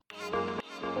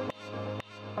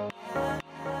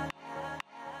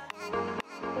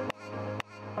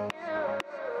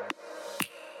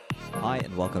Hi,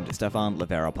 and welcome to Stefan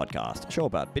Livera Podcast, a show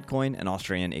about Bitcoin and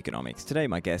Austrian economics. Today,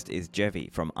 my guest is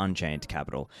Jevi from Unchained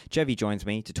Capital. Jevi joins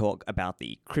me to talk about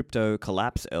the crypto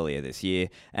collapse earlier this year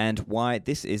and why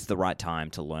this is the right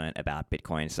time to learn about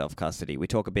Bitcoin self-custody. We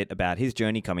talk a bit about his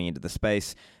journey coming into the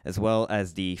space, as well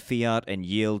as the fiat and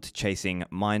yield chasing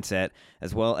mindset,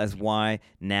 as well as why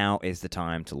now is the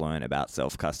time to learn about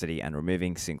self-custody and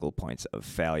removing single points of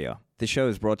failure. This show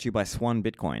is brought to you by Swan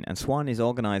Bitcoin, and Swan is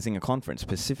organizing a conference,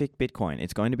 Pacific Bitcoin.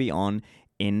 It's going to be on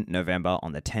in November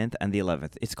on the 10th and the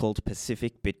 11th. It's called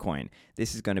Pacific Bitcoin.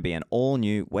 This is going to be an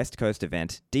all-new West Coast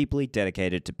event deeply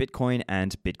dedicated to Bitcoin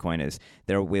and Bitcoiners.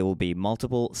 There will be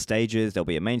multiple stages. There'll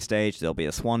be a main stage. There'll be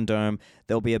a Swan Dome.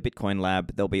 There'll be a Bitcoin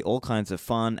lab. There'll be all kinds of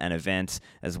fun and events,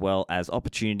 as well as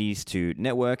opportunities to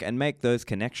network and make those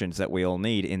connections that we all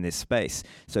need in this space.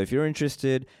 So if you're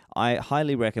interested, I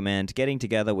highly recommend getting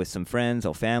together with some friends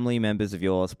or family members of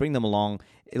yours. Bring them along.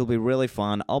 It'll be really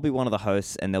fun. I'll be one of the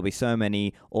hosts, and there'll be so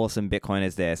many awesome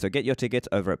Bitcoiners there. So get your tickets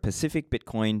over at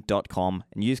pacificbitcoin.com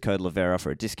and use code Livera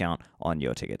for a discount on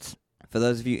your tickets. For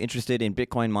those of you interested in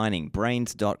Bitcoin mining,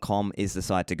 Braiins.com is the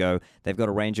site to go. They've got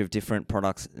a range of different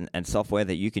products and software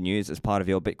that you can use as part of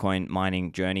your Bitcoin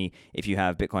mining journey. If you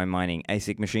have Bitcoin mining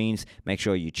ASIC machines, make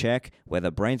sure you check whether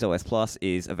Braiins OS Plus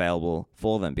is available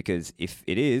for them, because if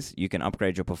it is, you can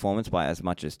upgrade your performance by as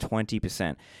much as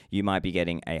 20%. You might be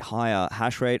getting a higher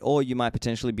hash rate, or you might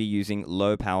potentially be using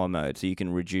low power mode, so you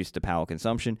can reduce the power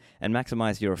consumption and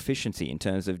maximize your efficiency in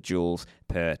terms of joules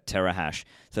per terahash.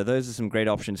 So those are some great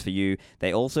options for you.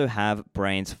 They also have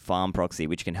Braiins Farm Proxy,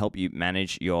 which can help you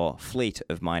manage your fleet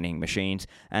of mining machines.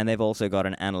 And they've also got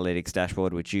an analytics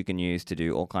dashboard, which you can use to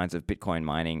do all kinds of Bitcoin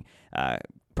mining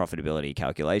profitability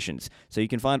calculations. So you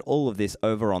can find all of this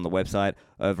over on the website,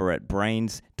 over at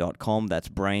braiins.com. That's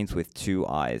brains with two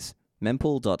eyes.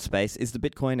 Mempool.space is the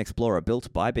Bitcoin Explorer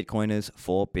built by Bitcoiners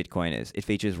for Bitcoiners. It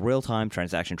features real-time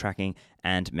transaction tracking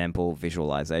and mempool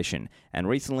visualization. And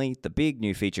recently, the big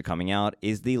new feature coming out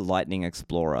is the Lightning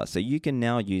Explorer. So you can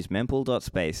now use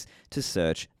mempool.space to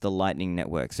search the Lightning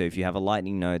Network. So if you have a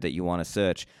Lightning node that you want to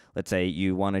search, let's say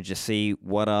you want to just see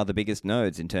what are the biggest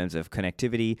nodes in terms of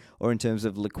connectivity or in terms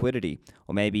of liquidity,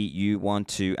 or maybe you want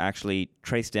to actually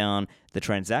trace down the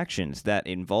transactions that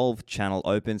involve channel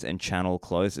opens and channel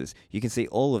closes. You can see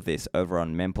all of this over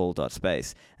on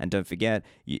mempool.space. And don't forget,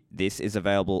 this is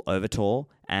available over Tor,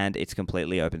 and it's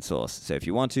completely open source. So if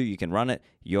you want to, you can run it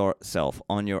yourself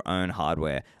on your own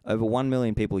hardware. Over 1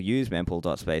 million people use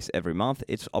mempool.space every month.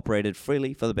 It's operated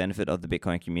freely for the benefit of the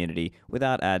Bitcoin community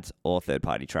without ads or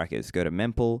third-party trackers. Go to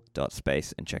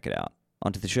mempool.space and check it out.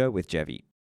 On to the show with Jevi.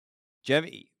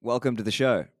 Jevi, welcome to the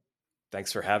show.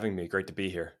 Thanks for having me. Great to be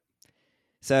here.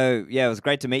 So, yeah, it was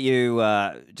great to meet you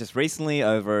just recently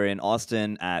over in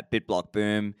Austin at BitBlock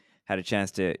Boom. Had a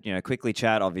chance to, quickly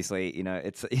chat. Obviously,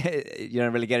 it's you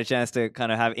don't really get a chance to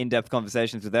kind of have in-depth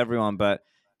conversations with everyone, but,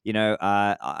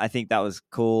 I think that was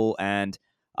cool. And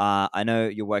I know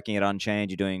you're working at Unchained.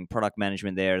 You're doing product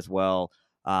management there as well.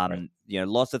 Right.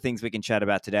 Lots of things we can chat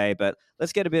about today, but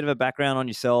let's get a bit of a background on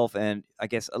yourself and I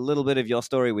guess a little bit of your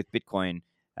story with Bitcoin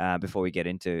before we get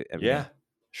into everything. Yeah,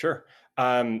 sure.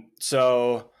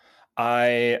 So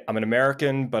I'm an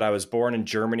American, but I was born in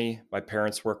Germany. My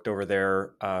parents worked over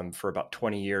there for about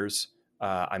 20 years.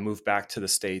 I moved back to the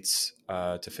States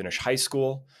to finish high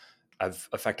school. I've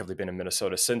effectively been in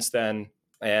Minnesota since then.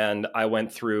 And I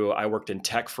worked in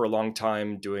tech for a long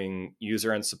time, doing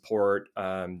user end support,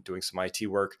 doing some IT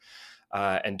work.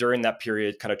 And during that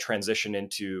period, kind of transitioned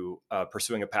into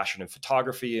pursuing a passion in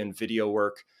photography and video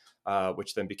work,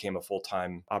 which then became a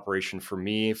full-time operation for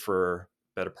me for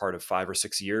better part of 5 or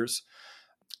 6 years.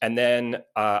 And then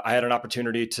I had an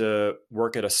opportunity to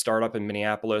work at a startup in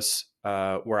Minneapolis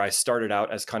where I started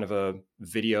out as kind of a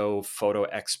video photo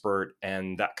expert,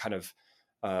 and that kind of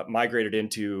migrated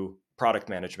into product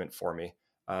management for me.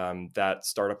 That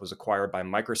startup was acquired by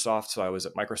Microsoft, so I was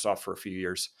at Microsoft for a few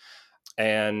years.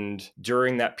 And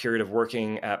during that period of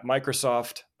working at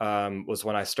Microsoft was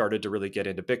when I started to really get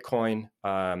into Bitcoin.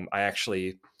 I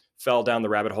actually fell down the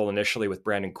rabbit hole initially with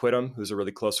Brandon Quittem, who's a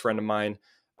really close friend of mine.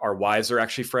 Our wives are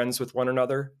actually friends with one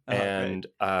another. And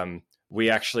we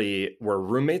actually were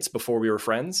roommates before we were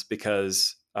friends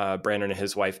because Brandon and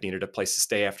his wife needed a place to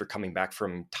stay after coming back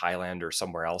from Thailand or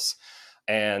somewhere else.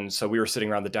 And so we were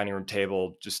sitting around the dining room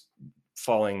table, just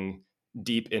falling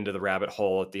deep into the rabbit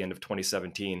hole at the end of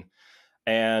 2017.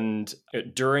 And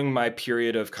during my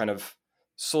period of kind of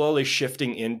slowly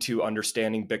shifting into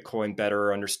understanding Bitcoin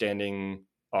better, understanding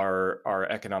our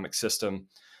economic system,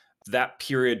 that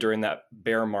period during that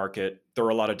bear market, there were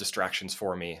a lot of distractions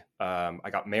for me. I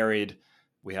got married.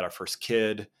 We had our first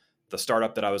kid. the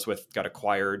startup that I was with got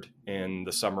acquired in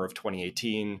the summer of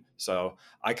 2018. So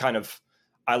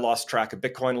I lost track of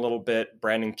Bitcoin a little bit.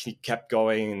 Brandon kept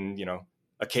going, and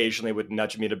occasionally would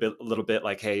nudge me a little bit,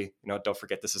 like, hey, don't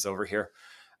forget this is over here.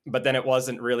 But then it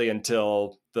wasn't really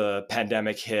until the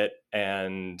pandemic hit,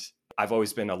 and I've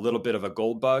always been a little bit of a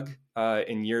gold bug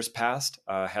in years past.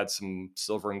 Had some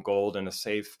silver and gold in a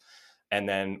safe. And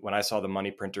then when I saw the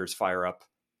money printers fire up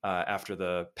after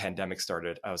the pandemic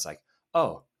started, I was like,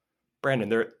 oh, Brandon,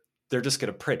 they're just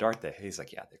going to print, aren't they? He's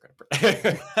like, yeah, they're going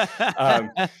to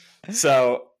print.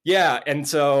 And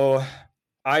so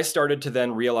I started to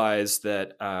then realize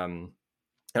that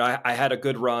I had a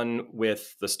good run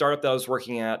with the startup that I was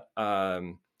working at.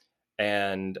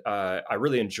 And I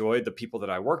really enjoyed the people that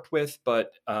I worked with,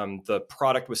 but the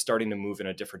product was starting to move in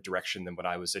a different direction than what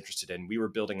I was interested in. We were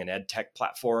building an ed tech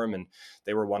platform, and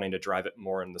they were wanting to drive it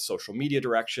more in the social media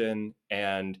direction.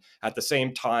 And at the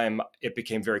same time, it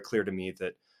became very clear to me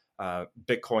that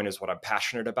Bitcoin is what I'm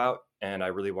passionate about, and I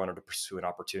really wanted to pursue an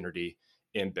opportunity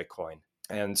in Bitcoin.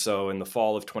 And so in the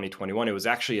fall of 2021, it was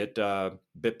actually at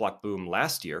BitBlock Boom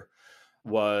last year,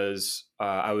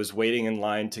 I was waiting in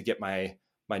line to get my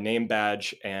name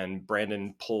badge, and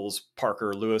Brandon pulls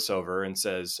Parker Lewis over and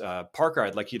says, Parker,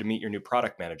 I'd like you to meet your new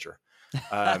product manager.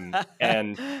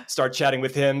 And start chatting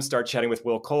with him, start chatting with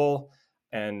Will Cole.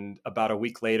 And about a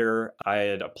week later, I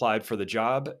had applied for the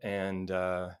job and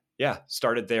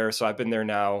started there. So I've been there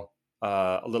now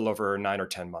a little over 9 or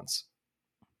 10 months.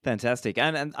 Fantastic.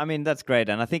 And I mean, that's great.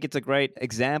 And I think it's a great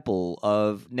example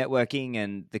of networking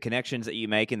and the connections that you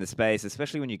make in the space,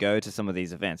 especially when you go to some of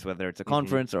these events, whether it's a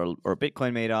conference or a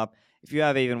Bitcoin meetup. If you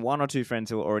have even one or two friends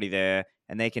who are already there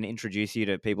and they can introduce you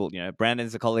to people,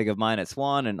 Brandon's a colleague of mine at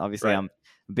Swan, and obviously I'm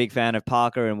a big fan of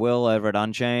Parker and Will over at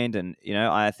Unchained. And,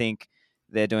 I think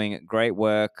they're doing great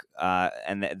work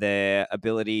and their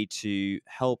ability to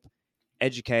help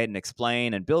educate and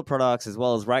explain and build products as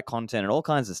well as write content and all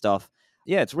kinds of stuff.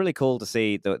 Yeah, it's really cool to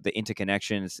see the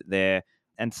interconnections there.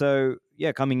 And so,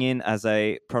 coming in as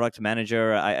a product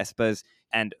manager, I suppose,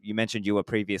 and you mentioned you were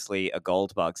previously a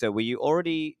gold bug. So were you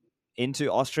already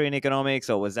into Austrian economics,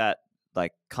 or was that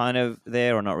like kind of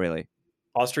there or not really?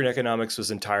 Austrian economics was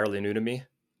entirely new to me.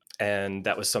 And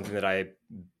that was something that I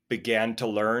began to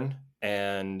learn,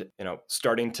 and,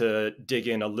 starting to dig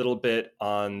in a little bit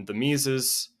on the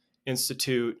Mises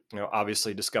Institute,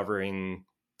 obviously discovering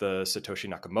the Satoshi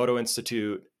Nakamoto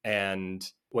Institute. And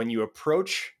when you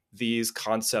approach these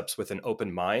concepts with an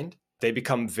open mind, they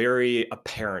become very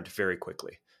apparent very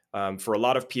quickly. For a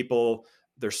lot of people,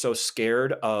 they're so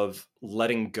scared of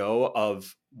letting go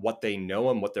of what they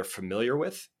know and what they're familiar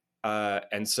with.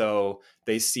 And so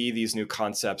they see these new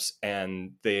concepts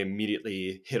and they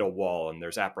immediately hit a wall, and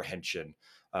there's apprehension.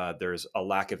 There's a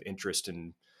lack of interest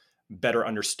in better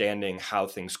understanding how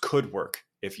things could work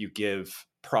if you give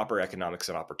proper economics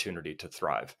an opportunity to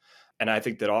thrive. And I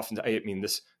think that often,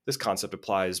 this concept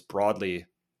applies broadly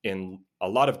in a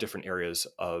lot of different areas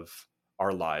of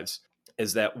our lives,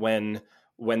 is that when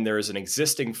there is an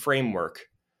existing framework,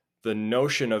 the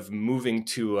notion of moving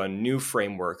to a new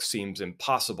framework seems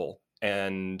impossible.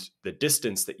 And the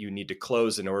distance that you need to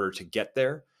close in order to get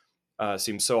there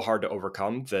seems so hard to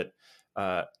overcome that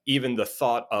even the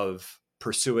thought of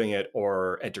pursuing it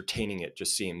or entertaining it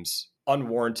just seems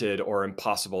unwarranted or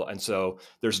impossible. And so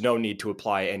there's no need to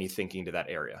apply any thinking to that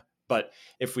area. But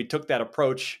if we took that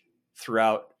approach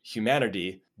throughout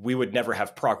humanity, we would never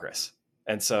have progress.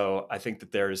 And so I think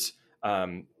that there's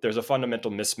a fundamental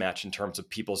mismatch in terms of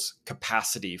people's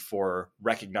capacity for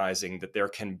recognizing that there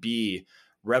can be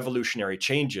revolutionary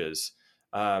changes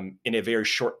in a very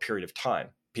short period of time.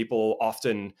 People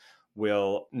often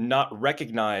will not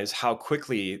recognize how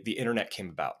quickly the internet came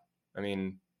about. I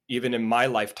mean, even in my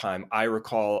lifetime, I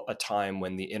recall a time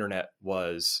when the internet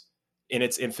was in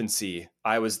its infancy.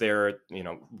 I was there,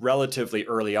 relatively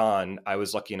early on. I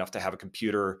was lucky enough to have a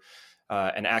computer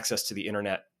and access to the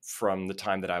internet from the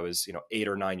time that I was, 8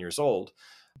 or 9 years old.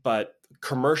 But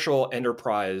commercial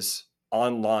enterprise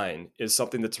online is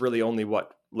something that's really only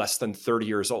less than 30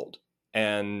 years old.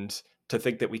 And to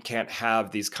think that we can't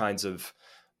have these kinds of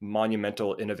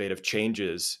monumental innovative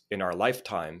changes in our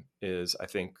lifetime is, I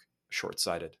think,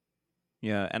 short-sighted.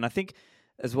 Yeah, and I think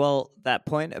as well that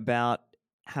point about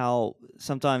how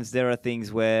sometimes there are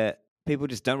things where people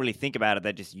just don't really think about it.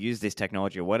 They just use this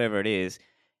technology or whatever it is,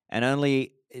 and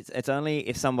it's only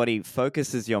if somebody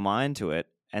focuses your mind to it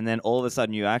And then all of a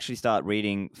sudden you actually start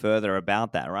reading further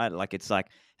about that, right? Like it's like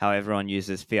how everyone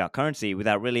uses fiat currency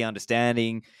without really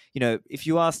understanding, if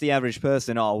you ask the average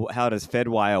person, oh, how does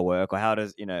FedWire work? Or how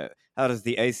does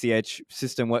the ACH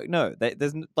system work? No,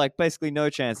 there's like basically no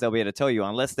chance they'll be able to tell you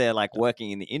unless they're like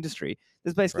working in the industry.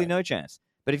 There's basically no chance.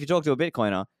 But if you talk to a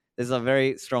Bitcoiner, there's a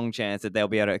very strong chance that they'll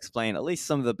be able to explain at least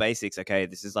some of the basics. Okay,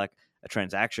 this is like a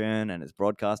transaction and it's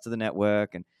broadcast to the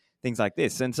network and things like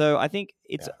this. And so I think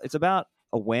it's about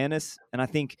awareness. And I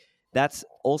think that's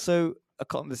also a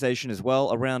conversation as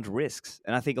well around risks.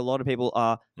 And I think a lot of people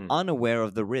are unaware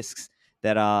of the risks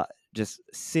that are just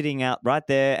sitting out right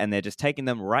there and they're just taking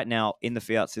them right now in the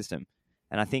fiat system.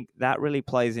 And I think that really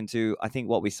plays into, I think,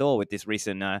 what we saw with this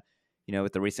recent,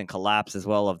 with the recent collapse as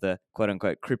well of the quote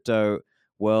unquote crypto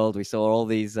world. We saw all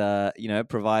these,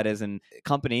 providers and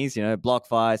companies,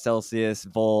 BlockFi, Celsius,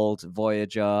 Vault,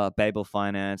 Voyager, Babel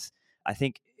Finance. I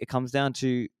think it comes down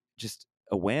to just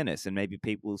awareness, and maybe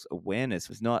people's awareness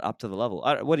was not up to the level.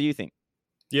 What do you think?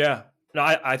 Yeah, no,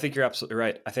 I think you're absolutely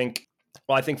right. I think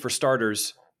for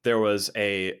starters, there was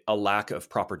a lack of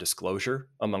proper disclosure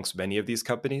amongst many of these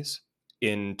companies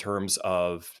in terms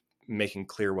of making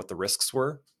clear what the risks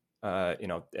were.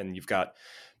 And you've got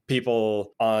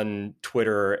people on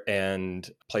Twitter and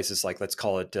places like, let's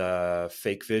call it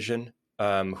Fake Vision,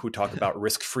 who talk about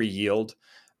risk-free yield.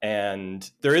 And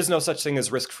there is no such thing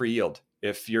as risk-free yield.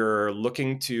 If you're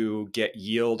looking to get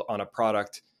yield on a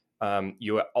product,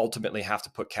 you ultimately have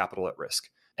to put capital at risk.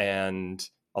 And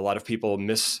a lot of people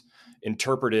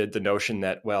misinterpreted the notion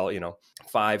that,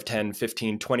 5, 10,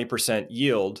 15, 20%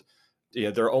 yield,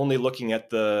 they're only looking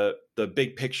at the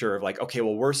big picture of like, okay,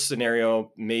 well, worst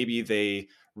scenario, maybe they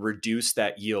reduce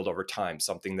that yield over time,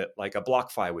 something that like a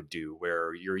BlockFi would do,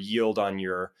 where your yield on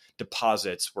your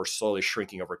deposits were slowly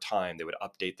shrinking over time. They would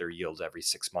update their yields every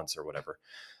 6 months or whatever.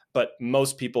 But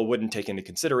most people wouldn't take into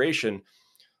consideration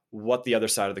what the other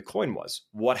side of the coin was.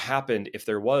 What happened if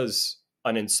there was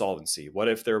an insolvency? What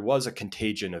if there was a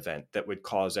contagion event that would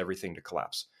cause everything to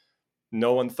collapse?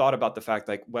 No one thought about the fact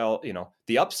like,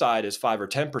 the upside is 5 or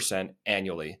 10%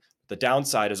 annually. The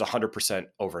downside is 100%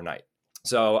 overnight.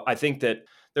 So I think that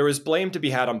there was blame to be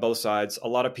had on both sides. A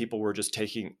lot of people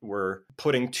were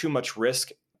putting too much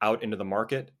risk out into the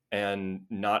market and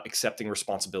not accepting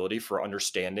responsibility for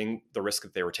understanding the risk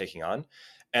that they were taking on.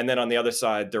 And then on the other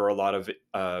side, there were a lot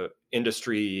of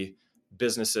industry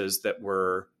businesses that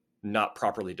were not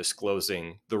properly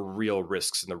disclosing the real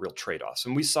risks and the real trade-offs.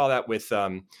 And we saw that with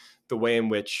the way in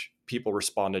which people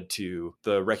responded to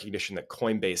the recognition that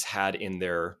Coinbase had in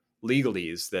their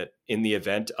legalese, that in the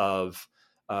event of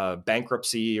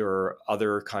bankruptcy or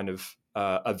other kind of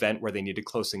event where they need to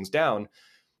close things down,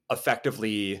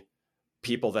 effectively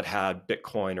people that had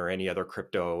Bitcoin or any other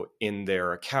crypto in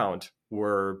their account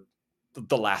were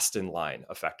the last in line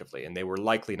effectively, and they were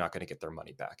likely not going to get their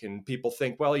money back. And people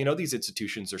think, these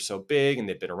institutions are so big and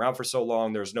they've been around for so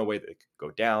long, there's no way they could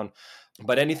go down.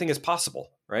 But anything is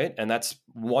possible, right? And that's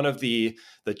one of the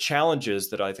challenges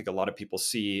that I think a lot of people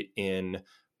see in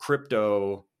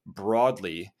crypto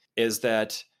broadly, is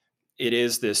that it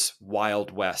is this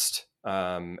wild west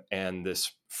and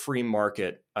this free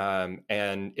market,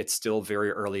 and it's still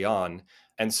very early on.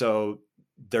 And so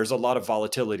there's a lot of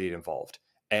volatility involved.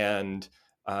 And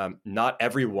not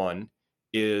everyone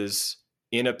is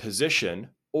in a position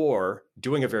or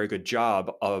doing a very good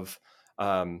job of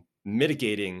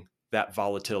mitigating that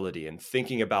volatility and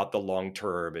thinking about the long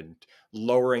term and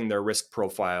lowering their risk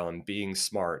profile and being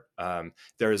smart.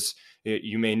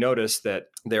 You may notice that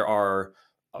there are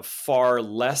far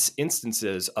less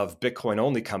instances of Bitcoin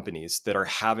only companies that are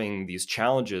having these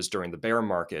challenges during the bear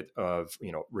market of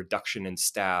reduction in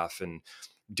staff and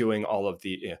doing all of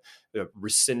the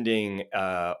rescinding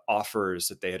offers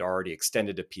that they had already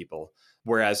extended to people,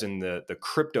 whereas in the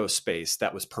crypto space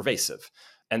that was pervasive.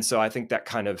 And so I think that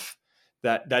kind of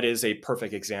that is a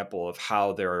perfect example of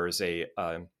how there is a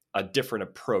different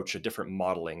approach, a different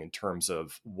modeling in terms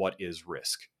of what is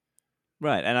risk.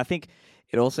 Right, and I think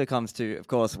it also comes to, of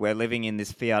course, we're living in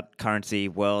this fiat currency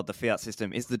world. The fiat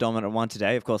system is the dominant one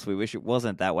today. Of course, we wish it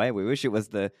wasn't that way. We wish it was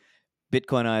the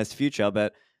Bitcoinized future,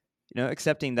 but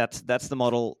accepting that's the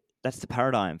model, that's the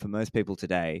paradigm for most people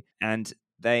today. And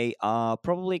they are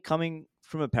probably coming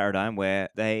from a paradigm where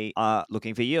they are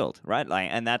looking for yield, right?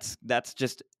 And that's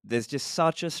just, there's just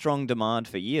such a strong demand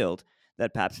for yield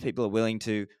that perhaps people are willing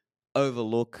to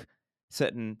overlook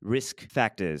certain risk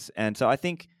factors. And so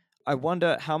I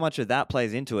wonder how much of that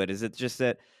plays into it. Is it just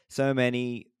that so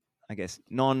many, I guess,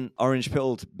 non-orange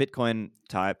pilled Bitcoin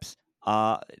types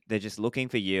they're just looking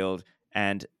for yield,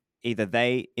 and either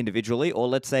they individually or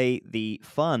let's say the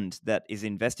fund that is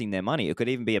investing their money. It could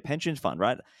even be a pension fund,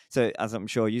 right? So as I'm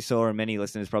sure you saw and many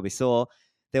listeners probably saw,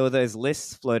 there were those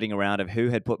lists floating around of who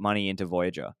had put money into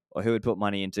Voyager or who had put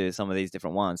money into some of these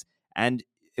different ones. And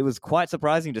it was quite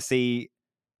surprising to see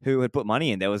who had put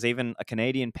money in. There was even a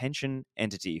Canadian pension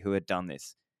entity who had done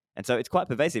this. And so it's quite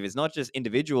pervasive. It's not just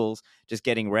individuals just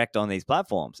getting wrecked on these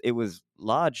platforms. It was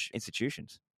large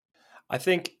institutions. I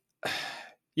think,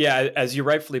 yeah, as you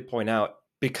rightfully point out,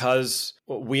 because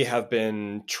we have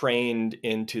been trained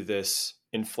into this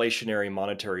inflationary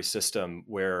monetary system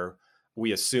where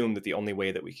we assume that the only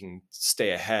way that we can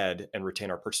stay ahead and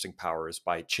retain our purchasing power is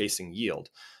by chasing yield.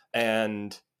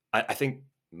 And I think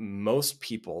most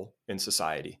people in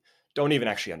society don't even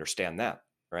actually understand that,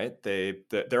 right?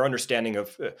 Their understanding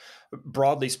of,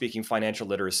 broadly speaking, financial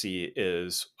literacy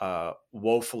is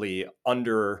woefully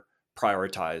under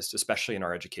prioritized, especially in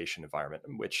our education environment,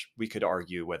 which we could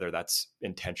argue whether that's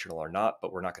intentional or not,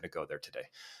 but we're not going to go there today.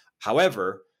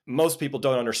 However, most people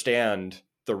don't understand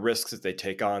the risks that they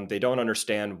take on. They don't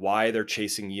understand why they're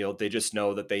chasing yield. They just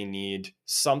know that they need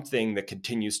something that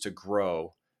continues to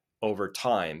grow over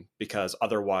time, because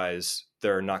otherwise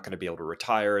they're not going to be able to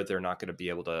retire. They're not going to be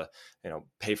able to,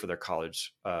 pay for their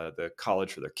college, the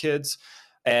college for their kids.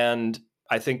 And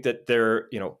I think that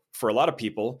for a lot of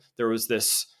people, there was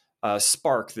this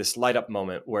spark, this light up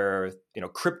moment where,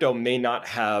 crypto may not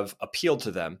have appealed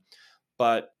to them,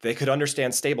 but they could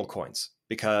understand stable coins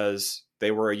because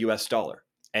they were a US dollar.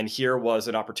 And here was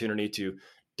an opportunity to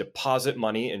deposit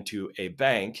money into a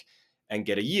bank and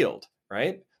get a yield,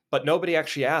 right? But nobody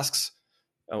actually asks.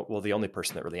 Well, the only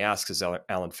person that really asks is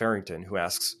Alan Farrington, who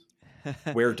asks,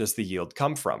 where does the yield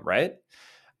come from, right?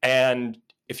 And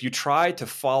if you try to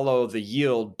follow the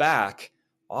yield back,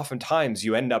 oftentimes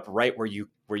you end up right where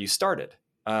you started.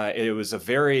 It was a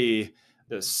very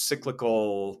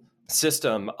cyclical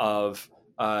system of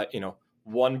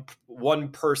one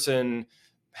person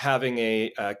having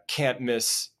a can't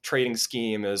miss trading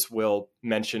scheme, as Will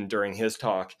mentioned during his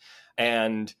talk.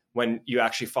 And when you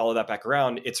actually follow that back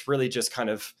around, it's really just kind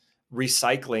of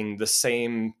recycling the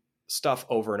same stuff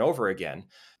over and over again.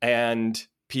 And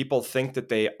people think that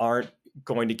they aren't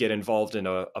going to get involved in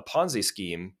a Ponzi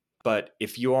scheme. But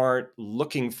if you aren't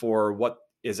looking for what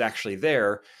is actually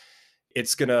there,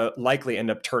 it's going to likely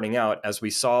end up turning out, as we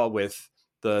saw with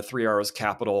the Three Arrows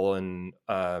Capital and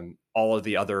all of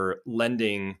the other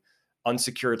lending,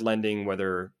 unsecured lending,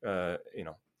 whether,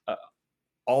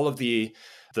 all of the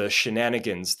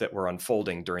shenanigans that were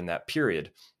unfolding during that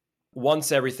period.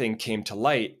 Once everything came to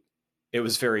light, it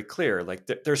was very clear, like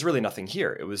there's really nothing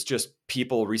here. It was just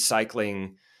people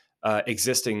recycling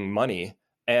existing money.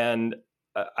 And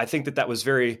I think that was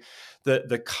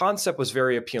the concept was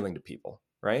very appealing to people,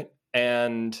 right?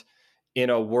 And in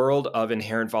a world of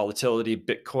inherent volatility,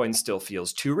 Bitcoin still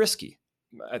feels too risky.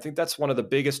 I think that's one of the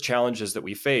biggest challenges that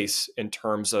we face in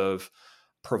terms of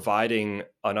providing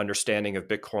an understanding of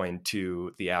Bitcoin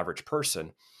to the average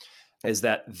person, is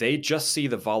that they just see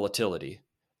the volatility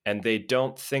and they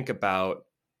don't think about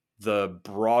the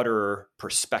broader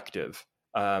perspective.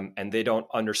 And they don't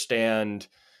understand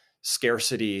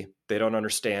scarcity. They don't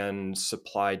understand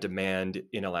supply demand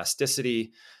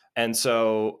inelasticity. And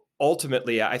so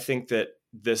ultimately, I think that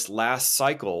this last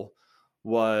cycle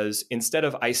was, instead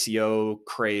of ICO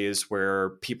craze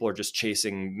where people are just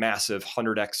chasing massive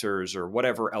 100xers or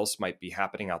whatever else might be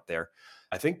happening out there,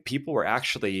 I think people were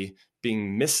actually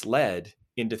being misled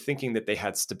into thinking that they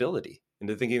had stability,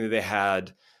 into thinking that they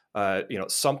had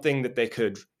something that they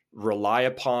could rely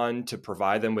upon to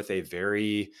provide them with a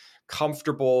very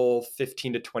comfortable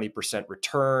 15 to 20%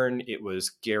 return. It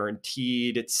was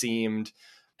guaranteed, it seemed.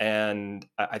 And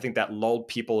I think that lulled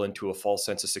people into a false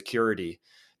sense of security.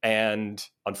 And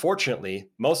unfortunately,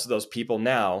 most of those people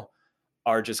now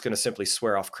are just going to simply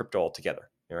swear off crypto altogether,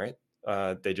 right?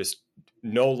 They just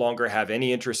no longer have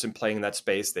any interest in playing in that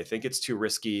space. They think it's too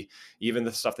risky. Even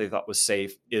the stuff they thought was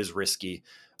safe is risky.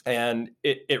 And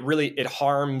it really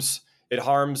harms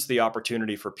the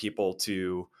opportunity for people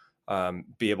to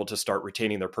be able to start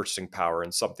retaining their purchasing power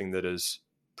in something that is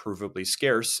provably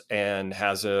scarce and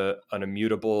has an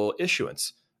immutable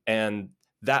issuance. And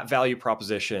that value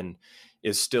proposition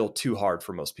is still too hard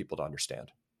for most people to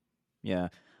understand. Yeah.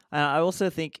 I also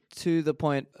think, to the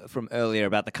point from earlier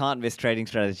about the can't miss trading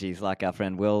strategies, like our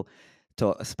friend Will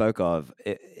spoke of,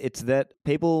 it's that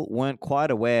people weren't quite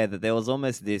aware that there was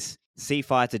almost this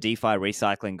CeFi to DeFi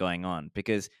recycling going on,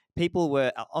 because people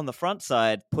were on the front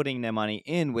side putting their money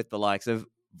in with the likes of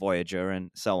Voyager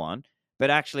and so on, but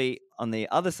actually on the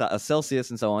other side, Celsius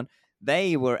and so on,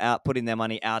 they were out putting their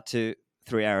money out to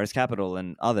Three Arrows Capital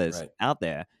and others out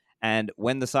there. And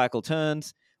when the cycle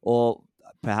turns, or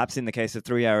perhaps in the case of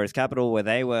Three Arrows Capital, where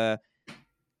they were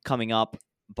coming up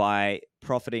by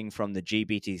profiting from the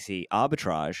GBTC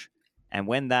arbitrage, and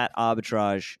when that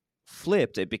arbitrage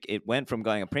flipped, it went from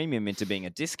going a premium into being a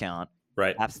discount.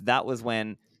 Right. Perhaps that was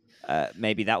when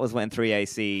maybe that was when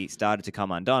 3AC started to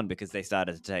come undone, because they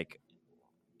started to take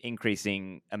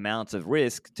increasing amounts of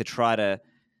risk to try to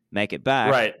make it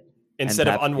back. Right. Instead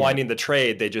of unwinding yeah. the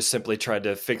trade, they just simply tried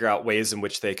to figure out ways in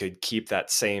which they could keep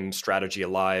that same strategy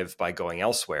alive by going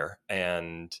elsewhere.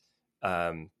 And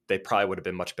they probably would have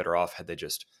been much better off had they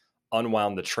just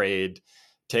unwound the trade,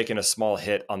 taken a small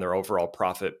hit on their overall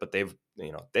profit, but they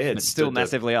had It's still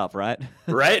massively up, right?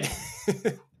 Right.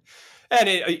 And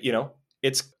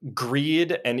it's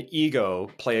greed and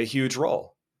ego play a huge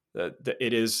role.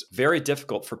 It is very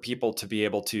difficult for people to be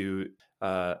able to,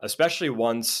 especially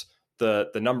once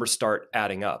the numbers start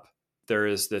adding up. There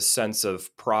is this sense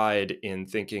of pride in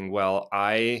thinking, well,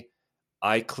 I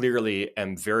clearly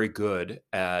am very good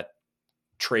at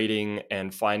trading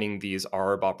and finding these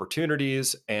ARB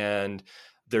opportunities, and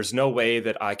there's no way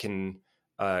that I can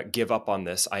give up on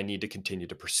this. I need to continue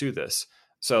to pursue this.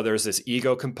 So there's this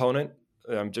ego component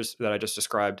that I just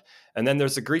described, and then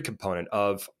there's the greed component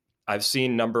of I've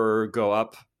seen number go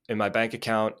up in my bank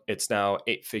account. It's now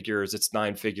 8 figures. It's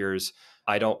 9 figures.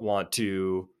 I don't want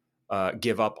to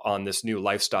give up on this new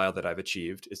lifestyle that I've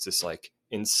achieved. It's this like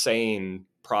insane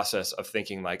process of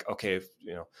thinking like, okay,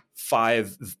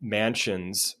 5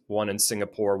 mansions, one in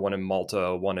Singapore, one in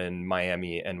Malta, one in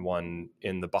Miami, and one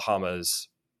in the Bahamas,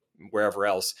 wherever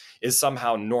else, is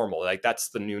somehow normal. Like that's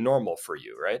the new normal for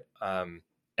you, right?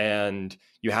 And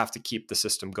you have to keep the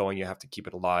system going. You have to keep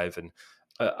it alive. And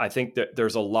I think that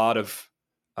there's a lot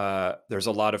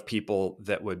of people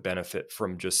that would benefit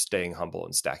from just staying humble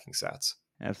and stacking sats.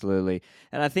 Absolutely.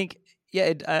 And I think,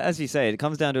 yeah, as you say, it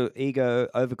comes down to ego,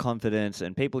 overconfidence,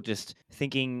 and people just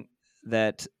thinking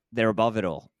that they're above it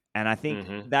all. And I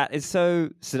think that is so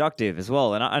seductive as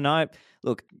well. And I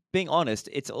look, being honest,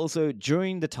 it's also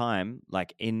during the time,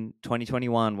 like in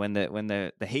 2021, when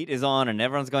the heat is on and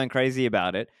everyone's going crazy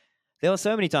about it. There were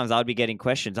so many times I'd be getting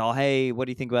questions. Oh, hey, what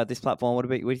do you think about this platform? What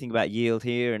do you think about yield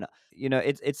here? And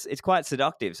it's quite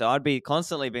seductive. So I'd be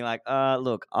constantly being like,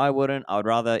 look, I wouldn't. I would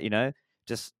rather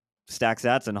just stack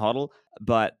sats and hodl.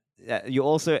 But you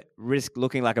also risk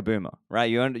looking like a boomer, right?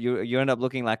 You end up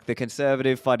looking like the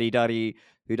conservative fuddy-duddy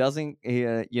who doesn't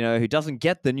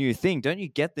get the new thing. Don't you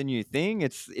get the new thing?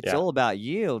 It's all about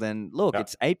yield. And look,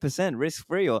 it's 8%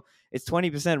 risk-free, or it's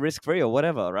 20% risk-free, or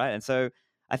whatever, right? And so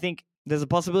I think there's a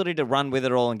possibility to run with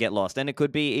it all and get lost. And it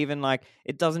could be even like,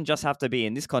 it doesn't just have to be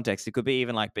in this context. It could be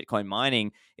even like Bitcoin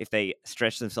mining if they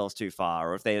stretch themselves too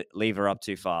far, or if they lever up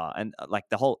too far. And like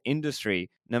the whole industry,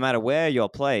 no matter where your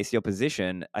place, your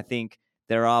position, I think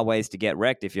there are ways to get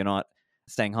wrecked if you're not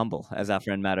staying humble, as our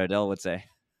friend Matt Odell would say.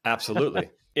 Absolutely.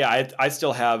 Yeah, I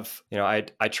still have,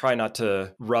 I try not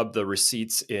to rub the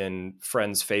receipts in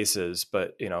friends' faces,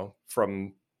 but,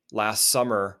 from last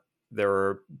summer, there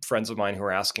were friends of mine who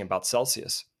were asking about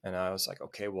Celsius. And I was like,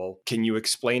 okay, well, can you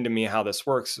explain to me how this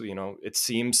works? It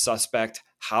seems suspect.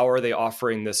 How are they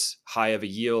offering this high of a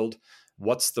yield?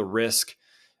 What's the risk?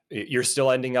 You're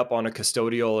still ending up on a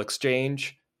custodial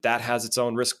exchange that has its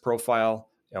own risk profile.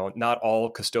 Not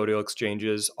all custodial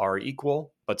exchanges are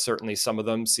equal, but certainly some of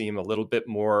them seem a little bit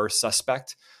more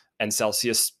suspect. And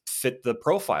Celsius fit the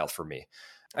profile for me.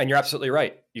 And you're absolutely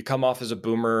right. You come off as a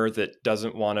boomer that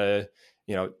doesn't want to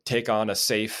take on a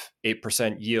safe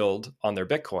 8% yield on their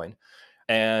Bitcoin.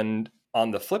 And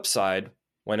on the flip side,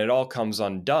 when it all comes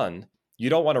undone, you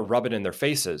don't want to rub it in their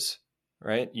faces,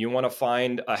 right? You want to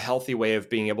find a healthy way of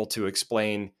being able to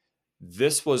explain,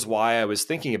 this was why I was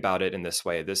thinking about it in this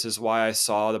way. This is why I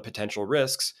saw the potential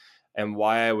risks and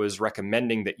why I was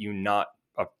recommending that you not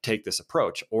take this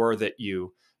approach, or that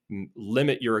you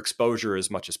limit your exposure as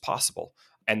much as possible,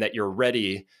 and that you're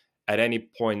ready at any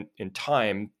point in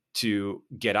time to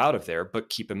get out of there. But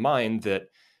keep in mind that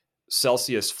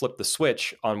Celsius flipped the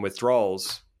switch on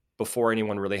withdrawals before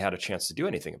anyone really had a chance to do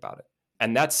anything about it.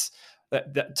 And that's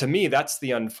to me, that's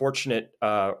the unfortunate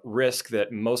risk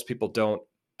that most people don't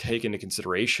take into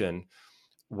consideration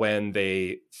when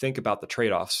they think about the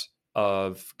trade-offs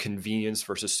of convenience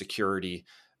versus security,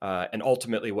 and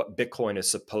ultimately what Bitcoin is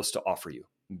supposed to offer you.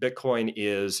 Bitcoin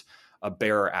is a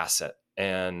bearer asset.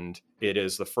 And it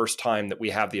is the first time that we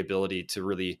have the ability to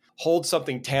really hold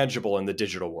something tangible in the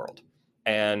digital world.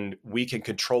 And we can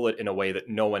control it in a way that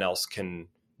no one else can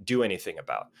do anything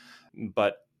about.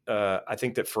 But I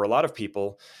think that for a lot of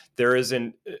people, there's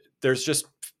just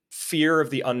fear of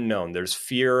the unknown. There's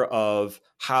fear of,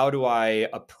 how do I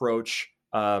approach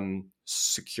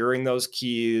securing those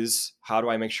keys? How do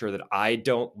I make sure that I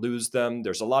don't lose them?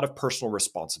 There's a lot of personal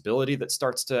responsibility that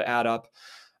starts to add up.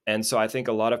 And so I think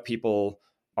a lot of people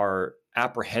are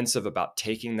apprehensive about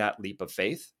taking that leap of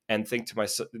faith and think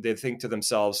to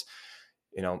themselves,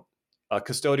 a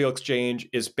custodial exchange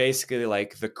is basically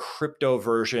like the crypto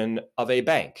version of a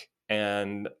bank.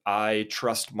 And I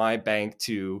trust my bank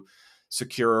to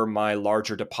secure my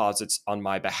larger deposits on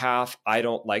my behalf. I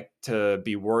don't like to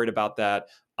be worried about that.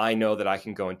 I know that I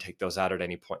can go and take those out at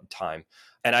any point in time.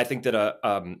 And I think that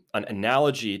an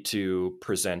analogy to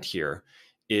present here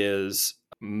is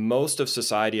most of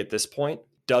society at this point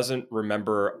doesn't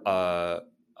remember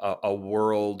a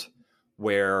world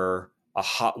where a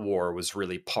hot war was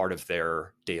really part of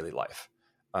their daily life.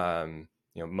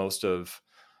 Most of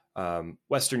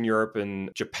Western Europe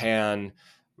and Japan,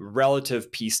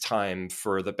 relative peacetime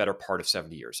for the better part of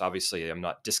 70 years. Obviously, I'm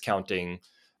not discounting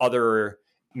other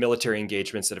military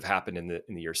engagements that have happened in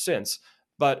the years since,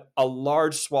 but a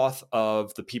large swath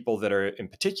of the people that are in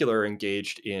particular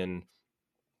engaged in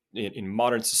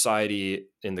modern society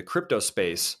in the crypto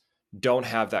space don't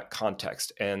have that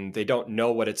context, and they don't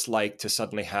know what it's like to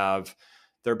suddenly have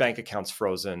their bank accounts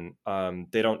frozen.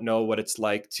 They don't know what it's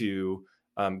like to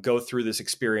go through this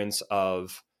experience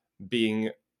of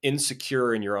being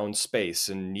insecure in your own space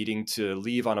and needing to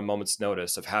leave on a moment's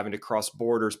notice, of having to cross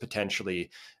borders potentially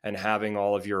and having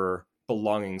all of your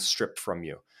belongings stripped from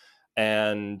you.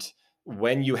 And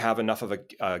when you have enough of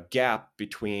a gap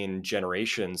between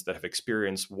generations that have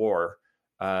experienced war,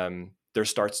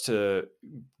 there's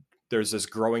this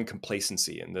growing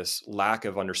complacency and this lack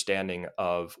of understanding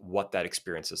of what that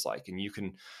experience is like. And you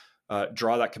can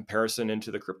draw that comparison into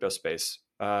the crypto space.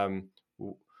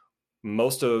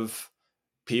 Most of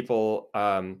people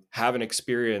haven't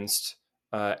experienced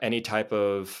any type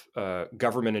of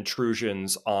government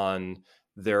intrusions on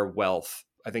their wealth.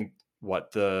 I think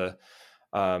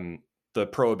the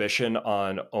prohibition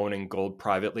on owning gold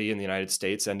privately in the United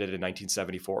States ended in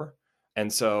 1974.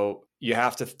 And so you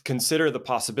have to consider the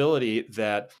possibility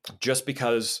that just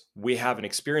because we haven't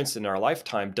experienced it in our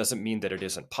lifetime doesn't mean that it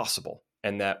isn't possible,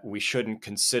 and that we shouldn't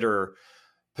consider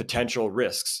potential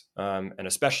risks. And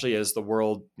especially as the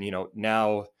world,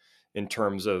 now in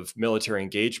terms of military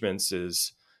engagements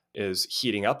is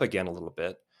heating up again a little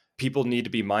bit, people need to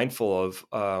be mindful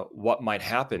of what might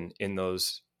happen in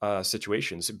those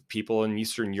situations. People in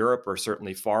Eastern Europe are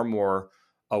certainly far more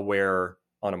aware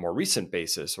on a more recent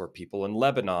basis, or people in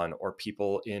Lebanon or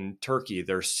people in Turkey.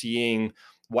 They're seeing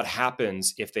what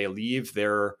happens if they leave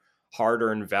their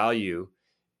hard-earned value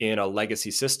in a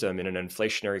legacy system, in an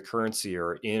inflationary currency,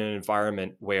 or in an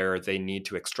environment where they need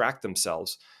to extract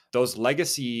themselves. Those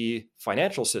legacy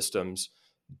financial systems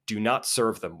do not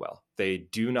serve them well. They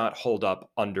do not hold up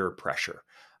under pressure.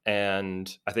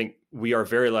 And I think we are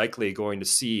very likely going to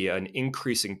see an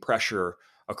increasing pressure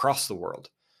across the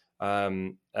world.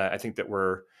 I think that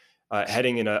we're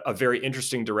heading in a very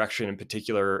interesting direction, in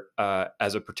particular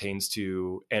as it pertains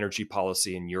to energy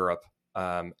policy in Europe,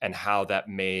 and how that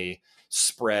may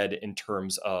spread in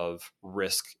terms of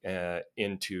risk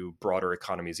into broader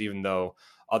economies. Even though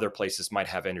other places might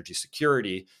have energy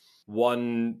security,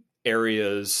 one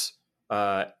area's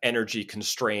energy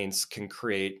constraints can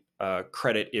create a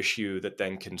credit issue that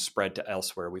then can spread to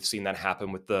elsewhere. We've seen that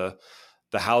happen with the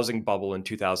housing bubble in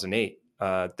 2008.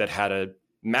 That had a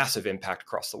massive impact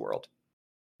across the world.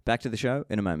 Back to the show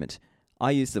in a moment.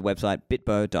 I use the website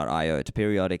bitbo.io to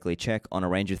periodically check on a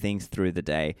range of things through the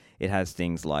day. It has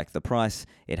things like the price,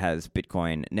 it has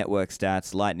Bitcoin network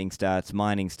stats, lightning stats,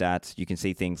 mining stats. You can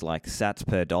see things like sats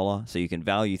per dollar, so you can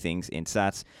value things in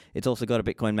sats. It's also got a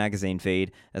Bitcoin magazine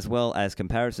feed, as well as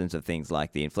comparisons of things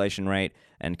like the inflation rate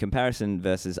and comparison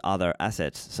versus other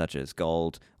assets such as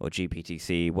gold or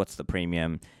GPTC, what's the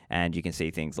premium, and you can see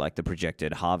things like the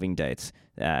projected halving dates.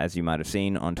 As you might have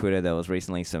seen on Twitter, there was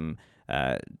recently some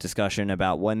discussion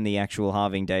about when the actual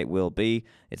halving date will be.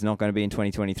 It's not going to be in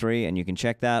 2023, and you can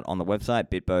check that on the website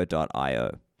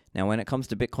bitbo.io. Now, when it comes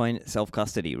to Bitcoin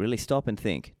self-custody, really stop and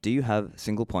think. Do you have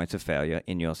single points of failure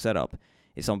in your setup?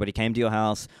 If somebody came to your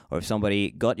house, or if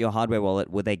somebody got your hardware wallet,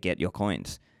 would they get your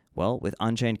coins? Well, with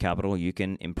Unchained Capital, you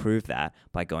can improve that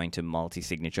by going to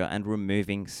multi-signature and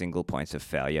removing single points of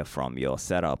failure from your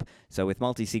setup. So with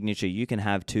multi-signature, you can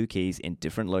have two keys in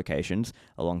different locations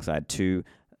alongside two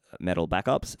metal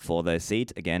backups for those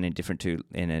seeds, again in different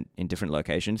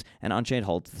locations, and Unchained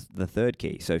holds the third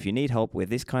key. So if you need help with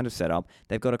this kind of setup,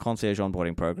 they've got a concierge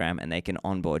onboarding program, and they can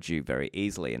onboard you very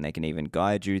easily, and they can even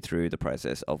guide you through the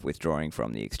process of withdrawing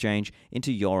from the exchange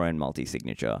into your own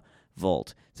multi-signature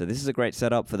vault. So this is a great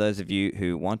setup for those of you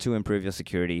who want to improve your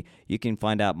security. You can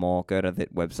find out more. Go to the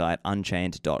website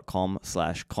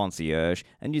unchained.com/concierge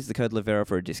and use the code Livera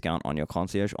for a discount on your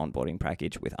concierge onboarding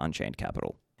package with Unchained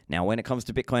Capital. Now, when it comes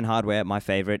to Bitcoin hardware, my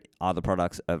favorite are the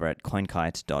products over at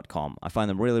coinkite.com. I find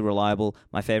them really reliable.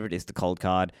 My favorite is the Cold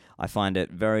Card. I find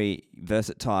it very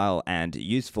versatile and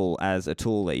useful as a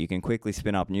tool that you can quickly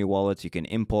spin up new wallets. You can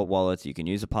import wallets. You can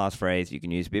use a passphrase. You can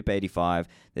use BIP85.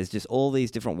 There's just all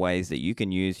these different ways that you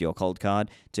can use your Cold Card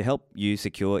to help you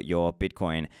secure your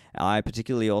Bitcoin. I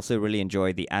particularly also really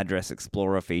enjoy the Address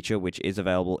Explorer feature, which is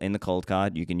available in the Cold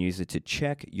Card. You can use it to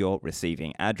check your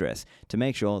receiving address to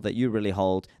make sure that you really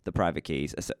hold the private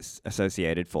keys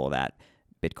associated for that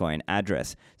Bitcoin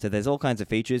address. So there's all kinds of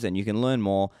features, and you can learn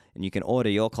more, and you can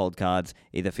order your Cold Cards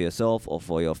either for yourself or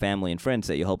for your family and friends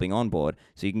that you're helping onboard.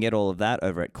 So you can get all of that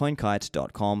over at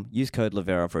coinkite.com. Use code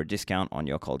Livera for a discount on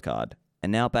your Cold Card.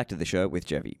 And now back to the show with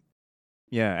Jevy.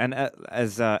 Yeah, and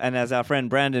as our friend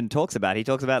Brandon talks about, he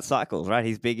talks about cycles, right?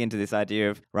 He's big into this idea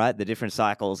of, right, the different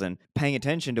cycles and paying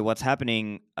attention to what's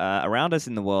happening around us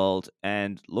in the world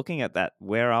and looking at that.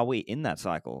 Where are we in that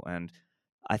cycle? And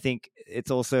I think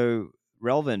it's also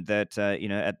relevant that,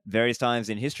 at various times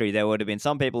in history, there would have been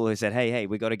some people who said, hey,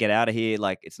 we got to get out of here.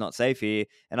 Like, it's not safe here.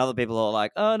 And other people are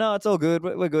like, oh, no, it's all good.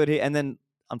 We're good here. And then,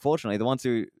 unfortunately, the ones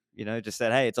who, just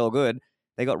said, hey, it's all good,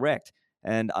 they got wrecked.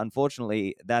 And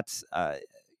unfortunately, that's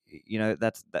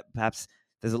perhaps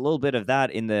there's a little bit of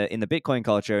that in the Bitcoin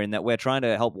culture, in that we're trying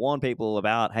to help warn people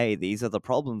about, hey, these are the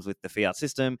problems with the fiat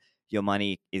system. Your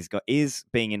money is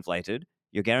being inflated.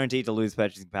 You're guaranteed to lose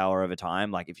purchasing power over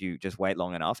time, like if you just wait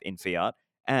long enough in fiat,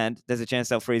 and there's a chance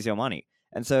they'll freeze your money.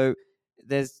 And so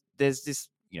there's this,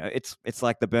 it's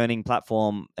like the burning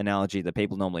platform analogy that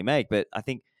people normally make. But I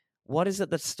think, what is it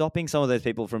that's stopping some of those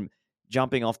people from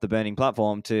jumping off the burning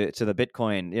platform to the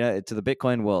Bitcoin, to the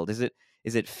Bitcoin world? Is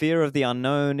it fear of the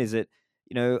unknown? Is it,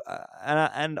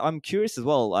 and I'm curious as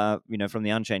well, from the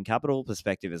Unchained Capital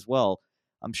perspective as well.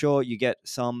 I'm sure you get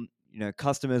some,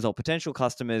 customers or potential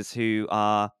customers who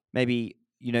are maybe,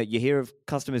 you hear of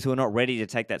customers who are not ready to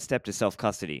take that step to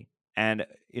self-custody. And,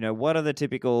 what are the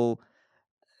typical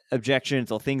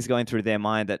objections or things going through their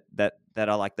mind that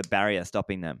are like the barrier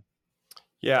stopping them?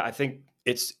 Yeah, I think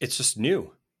it's just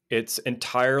new. It's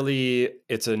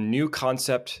a new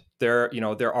concept.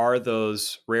 There are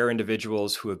those rare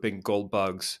individuals who have been gold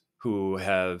bugs who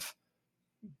have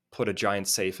put a giant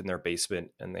safe in their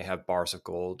basement and they have bars of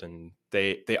gold, and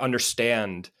they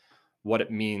understand what it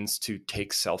means to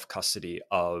take self-custody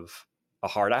of a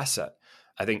hard asset.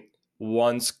 I think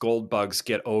once gold bugs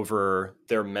get over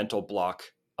their mental block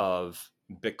of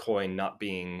Bitcoin not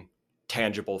being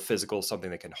tangible, physical, something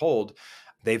they can hold,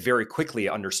 they very quickly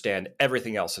understand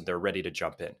everything else and they're ready to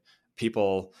jump in.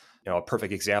 People, a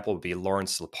perfect example would be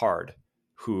Lawrence Lepard,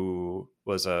 who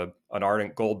was an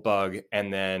ardent gold bug.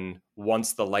 And then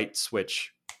once the light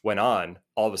switch went on,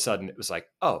 all of a sudden it was like,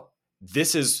 oh,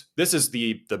 this is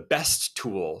the best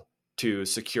tool to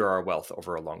secure our wealth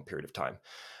over a long period of time.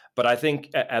 But I think,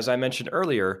 as I mentioned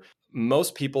earlier,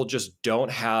 most people just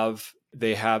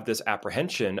they have this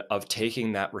apprehension of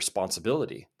taking that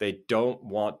responsibility. They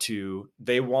want to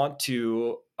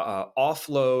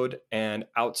offload and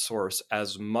outsource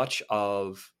as much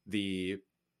of the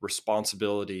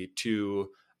responsibility to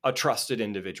a trusted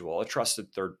individual, a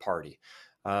trusted third party.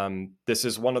 This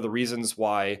is one of the reasons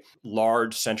why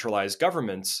large centralized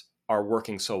governments are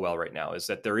working so well right now, is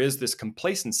that there is this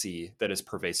complacency that is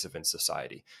pervasive in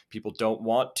society. People don't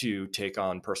want to take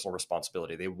on personal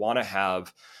responsibility. They want to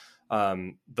have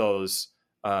those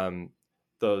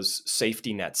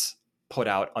safety nets put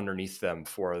out underneath them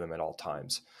for them at all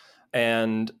times.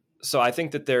 And so I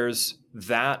think that there's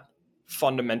that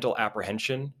fundamental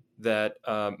apprehension that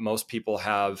most people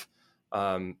have,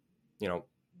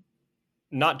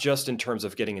 not just in terms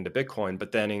of getting into Bitcoin,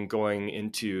 but then in going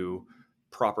into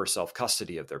proper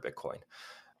self-custody of their Bitcoin.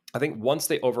 I think once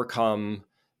they overcome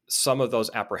some of those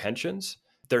apprehensions,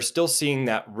 they're still seeing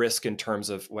that risk in terms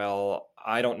of, well,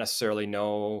 I don't necessarily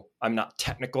know, I'm not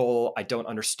technical, I don't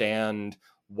understand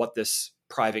what this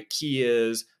private key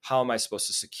is, how am I supposed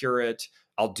to secure it?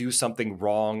 I'll do something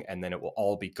wrong and then it will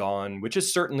all be gone, which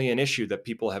is certainly an issue that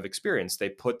people have experienced. They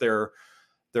put their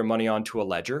money onto a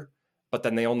ledger, but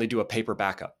then they only do a paper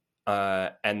backup.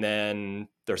 And then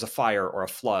there's a fire or a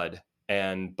flood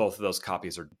and both of those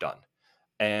copies are done.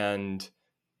 And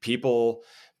people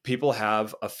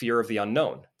have a fear of the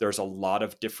unknown. There's a lot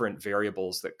of different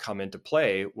variables that come into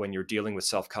play when you're dealing with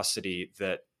self-custody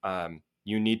that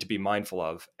you need to be mindful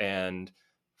of. And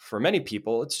for many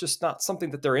people, it's just not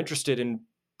something that they're interested in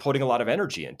putting a lot of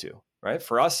energy into, right?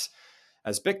 For us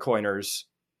as Bitcoiners,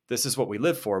 this is what we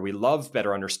live for. We love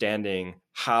better understanding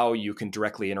how you can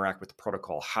directly interact with the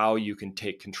protocol, how you can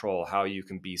take control, how you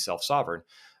can be self-sovereign.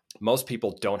 Most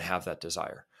people don't have that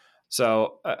desire.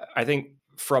 So I think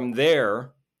from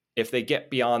there, if they get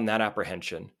beyond that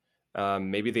apprehension,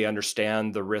 maybe they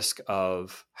understand the risk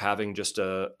of having just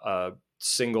a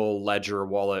single ledger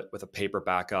wallet with a paper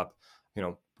backup,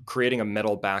 creating a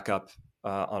metal backup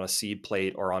on a seed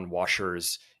plate or on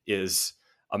washers is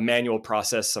a manual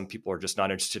process. Some people are just not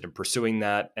interested in pursuing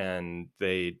that and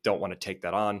they don't want to take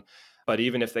that on. But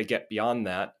even if they get beyond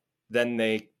that, then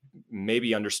they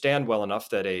maybe understand well enough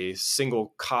that a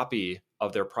single copy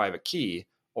of their private key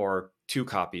or 2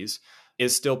 copies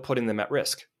is still putting them at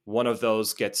risk. One of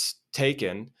those gets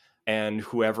taken, and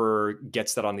whoever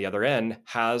gets that on the other end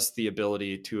has the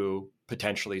ability to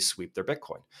potentially sweep their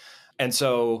Bitcoin. And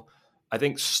so I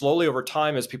think slowly over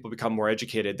time, as people become more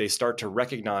educated, they start to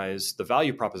recognize the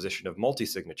value proposition of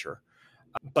multi-signature.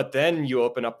 But then you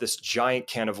open up this giant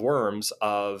can of worms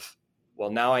of, well,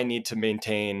 now I need to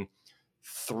maintain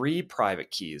 3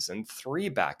 private keys and 3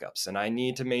 backups, and I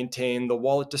need to maintain the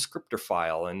wallet descriptor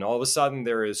file. And all of a sudden,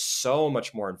 there is so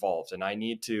much more involved. And I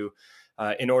need to,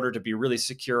 in order to be really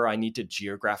secure, I need to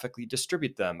geographically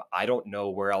distribute them. I don't know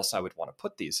where else I would want to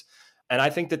put these. And I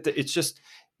think that it's just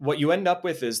what you end up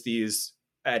with is these,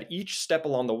 at each step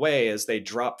along the way, as they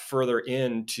drop further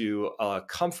into a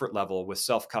comfort level with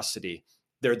self-custody,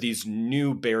 there are these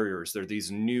new barriers, there are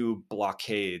these new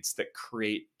blockades that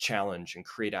create challenge and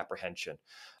create apprehension.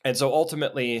 And so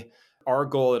ultimately, our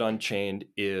goal at Unchained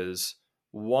is,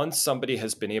 once somebody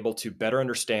has been able to better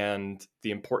understand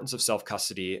the importance of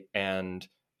self-custody and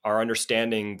are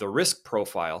understanding the risk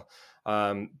profile,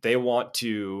 they want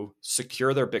to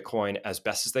secure their Bitcoin as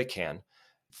best as they can.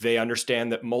 They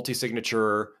understand that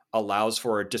multi-signature allows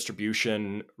for a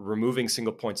distribution, removing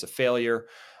single points of failure.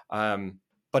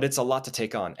 But it's a lot to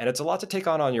take on. And it's a lot to take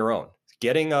on your own.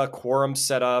 Getting a quorum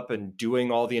set up and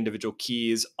doing all the individual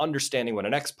keys, understanding what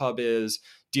an XPub is,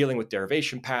 dealing with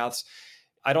derivation paths.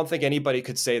 I don't think anybody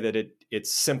could say that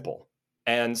it's simple.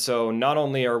 And so not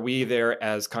only are we there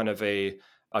as kind of a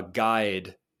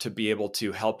guide to be able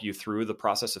to help you through the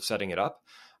process of setting it up,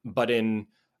 but in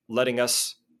letting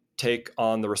us take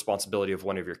on the responsibility of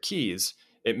one of your keys,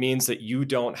 it means that you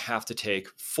don't have to take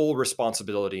full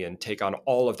responsibility and take on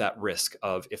all of that risk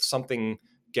of, if something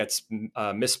gets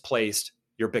misplaced,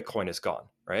 your Bitcoin is gone,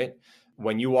 right?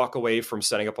 When you walk away from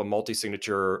setting up a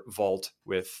multi-signature vault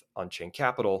with Unchained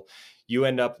Capital, you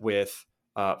end up with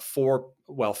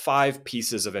 5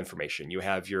 pieces of information. You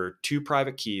have your 2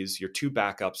 private keys, your 2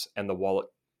 backups, and the wallet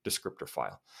descriptor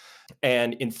file.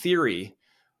 And in theory,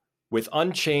 with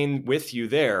Unchained with you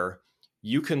there,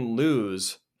 you can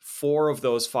lose 4 of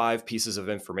those 5 pieces of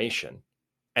information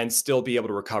and still be able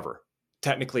to recover.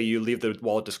 Technically, you leave the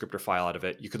wallet descriptor file out of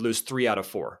it. You could lose 3 out of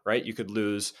 4, right? You could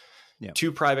lose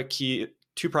 2 private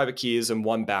keys and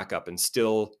 1 backup, and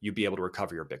still you'd be able to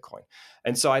recover your Bitcoin.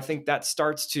 And so I think that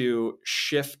starts to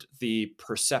shift the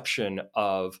perception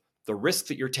of the risk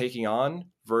that you're taking on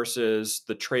versus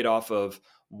the trade-off of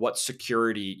what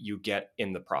security you get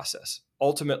in the process.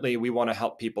 Ultimately, we want to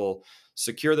help people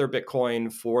secure their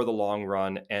Bitcoin for the long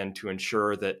run, and to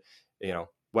ensure that,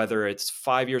 whether it's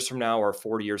 5 years from now or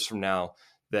 40 years from now,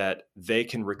 that they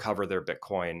can recover their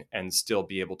Bitcoin and still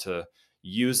be able to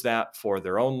use that for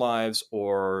their own lives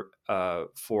or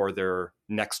for their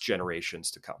next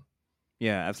generations to come.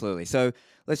 Yeah, absolutely. So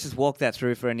let's just walk that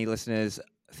through for any listeners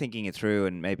thinking it through,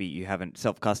 and maybe you haven't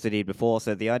self-custodied before.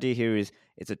 So the idea here is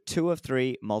it's a 2 of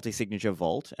 3 multi-signature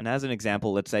vault. And as an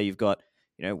example, let's say you've got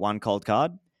 1 cold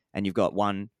card and you've got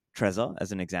 1 Trezor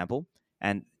as an example.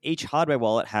 And each hardware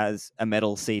wallet has a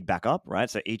metal seed backup, right?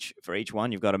 So for each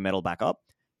one, you've got a metal backup.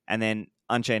 And then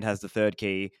Unchained has the 3rd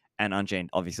key, and Unchained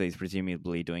obviously is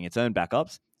presumably doing its own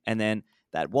backups. And then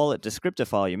that wallet descriptor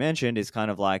file you mentioned is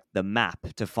kind of like the map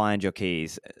to find your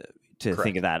keys, to Correct.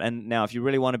 think of that. And now if you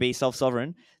really want to be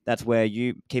self-sovereign, that's where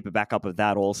you keep a backup of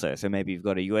that also. So maybe you've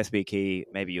got a USB key,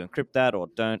 maybe you encrypt that or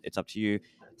don't, it's up to you.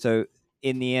 So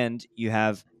in the end, you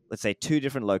have, let's say, 2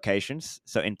 different locations.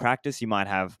 So in practice, you might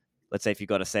have, let's say if you've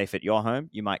got a safe at your home,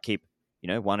 you might keep,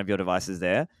 one of your devices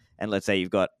there. And let's say you've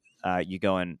got, you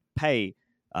go and pay,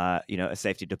 a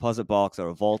safety deposit box or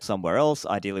a vault somewhere else,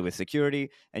 ideally with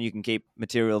security, and you can keep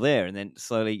material there. And then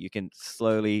you can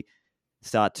slowly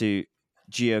start to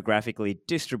geographically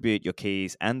distribute your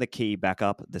keys and the key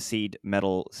backup, the seed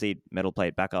metal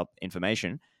plate backup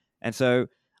information. And so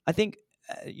I think,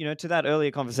 to that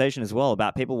earlier conversation as well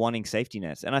about people wanting safety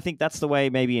nets. And I think that's the way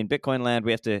maybe in Bitcoin land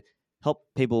we have to help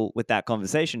people with that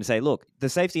conversation to say, look, the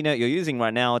safety net you're using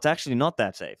right now, it's actually not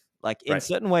that safe. Like in Right.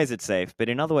 certain ways it's safe, but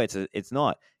in other ways it's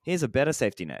not. Here's a better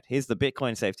safety net. Here's the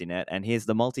Bitcoin safety net, and here's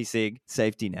the multi-sig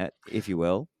safety net, if you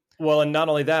will. Well, and not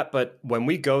only that, but when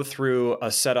we go through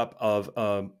a setup of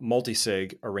a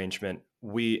multi-sig arrangement,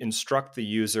 we instruct the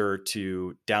user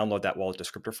to download that wallet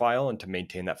descriptor file and to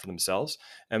maintain that for themselves.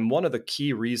 And one of the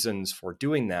key reasons for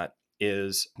doing that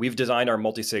is we've designed our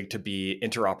multi-sig to be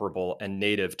interoperable and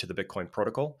native to the Bitcoin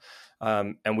protocol.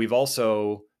 And we've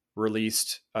also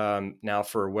released now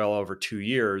for well over 2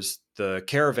 years the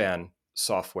Caravan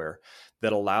software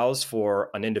that allows for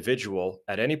an individual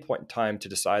at any point in time to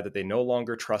decide that they no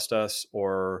longer trust us,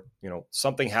 or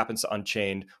something happens to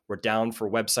Unchained, we're down for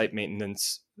website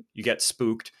maintenance, you get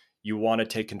spooked, you want to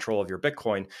take control of your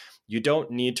Bitcoin. You don't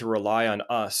need to rely on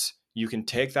us. You can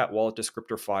take that wallet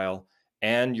descriptor file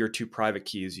and your 2 private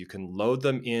keys, you can load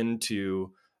them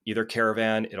into either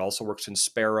Caravan, it also works in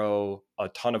Sparrow, a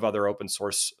ton of other open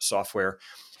source software,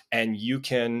 and you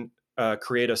can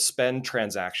create a spend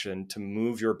transaction to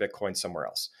move your Bitcoin somewhere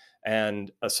else.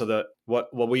 And so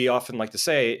what we often like to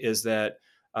say is that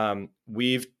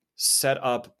we've set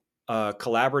up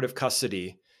collaborative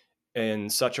custody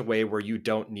in such a way where you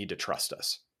don't need to trust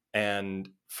us. And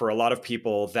for a lot of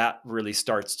people, that really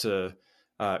starts to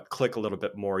click a little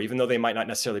bit more, even though they might not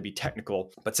necessarily be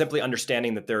technical, but simply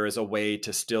understanding that there is a way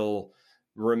to still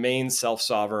remain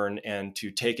self-sovereign and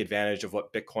to take advantage of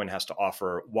what Bitcoin has to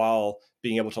offer while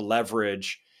being able to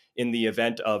leverage in the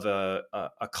event of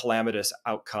a calamitous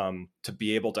outcome to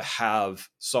be able to have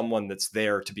someone that's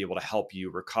there to be able to help you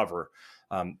recover.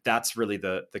 That's really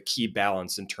the key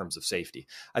balance in terms of safety.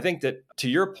 I think that to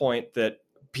your point that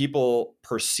people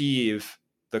perceive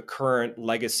the current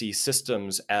legacy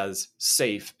systems as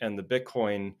safe and the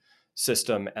Bitcoin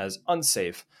system as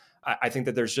unsafe, I think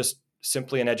that there's just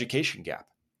simply an education gap,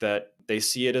 that they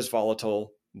see it as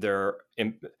volatile. They're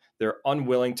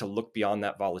unwilling to look beyond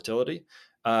that volatility.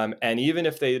 And even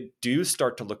if they do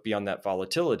start to look beyond that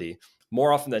volatility,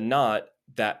 more often than not,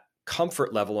 that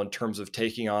comfort level in terms of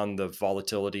taking on the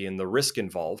volatility and the risk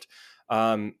involved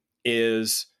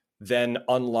is then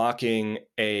unlocking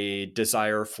a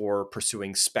desire for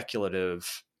pursuing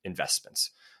speculative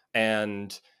investments.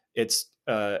 And it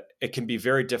can be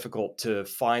very difficult to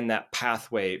find that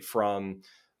pathway from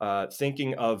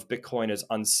thinking of Bitcoin as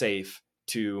unsafe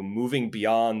to moving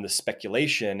beyond the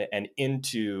speculation and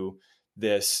into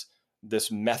this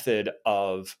method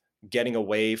of getting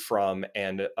away from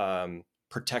and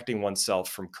protecting oneself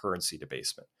from currency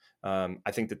debasement.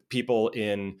 I think that people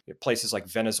in places like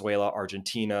Venezuela,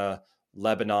 Argentina,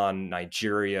 Lebanon,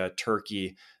 Nigeria,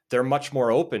 Turkey, they're much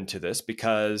more open to this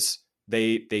because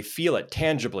they feel it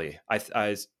tangibly.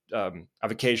 I've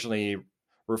occasionally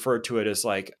referred to it as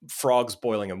like frogs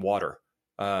boiling in water.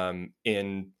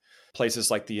 In places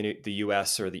like the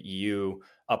US or the EU,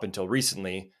 up until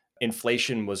recently,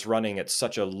 inflation was running at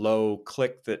such a low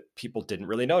click that people didn't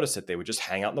really notice it. They would just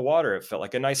hang out in the water. It felt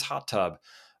like a nice hot tub.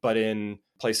 But in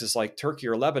places like Turkey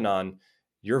or Lebanon,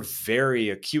 you're very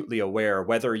acutely aware,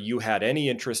 whether you had any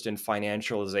interest in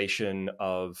financialization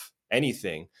of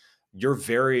anything, you're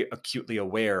very acutely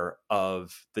aware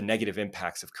of the negative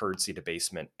impacts of currency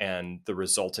debasement and the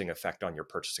resulting effect on your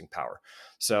purchasing power.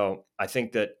 So I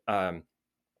think that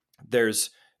there's,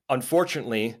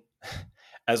 unfortunately,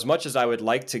 as much as I would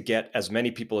like to get as many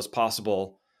people as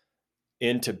possible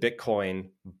into Bitcoin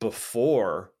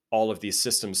before all of these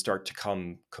systems start to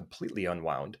come completely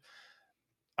unwound,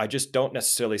 I just don't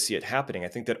necessarily see it happening. I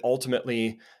think that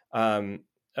ultimately, and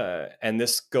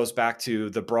this goes back to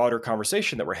the broader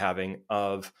conversation that we're having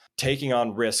of taking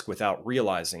on risk without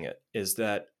realizing it, is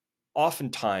that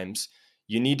oftentimes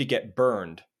you need to get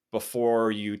burned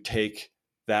before you take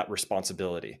that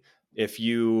responsibility. If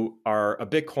you are a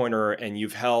Bitcoiner and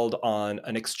you've held on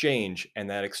an exchange and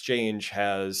that exchange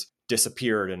has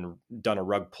disappeared and done a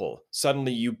rug pull,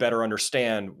 suddenly you better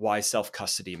understand why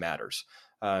self-custody matters.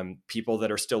 People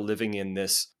that are still living in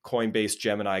this Coinbase,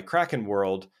 Gemini, Kraken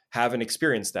world haven't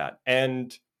experienced that.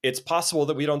 And it's possible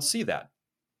that we don't see that,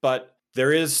 but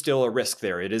there is still a risk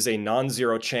there. It is a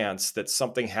non-zero chance that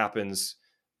something happens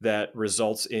that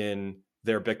results in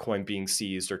their Bitcoin being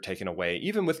seized or taken away.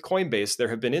 Even with Coinbase, there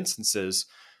have been instances.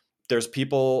 There's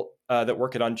people that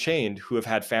work at Unchained who have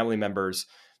had family members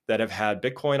that have had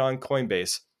Bitcoin on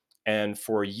Coinbase, and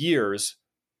for years,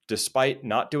 despite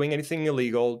not doing anything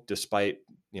illegal, despite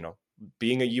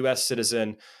being a U.S.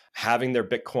 citizen, having their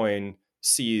Bitcoin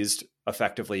seized,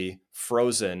 effectively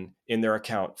frozen in their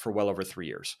account for well over 3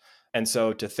 years. And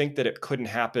so to think that it couldn't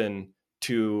happen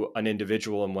to an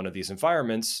individual in one of these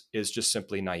environments is just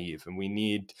simply naive. And we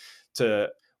need to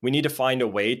we need to find a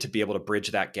way to be able to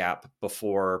bridge that gap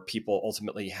before people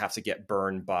ultimately have to get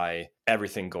burned by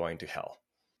everything going to hell.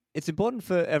 It's important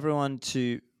for everyone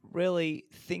to really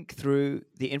think through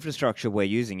the infrastructure we're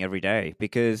using every day,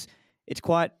 because it's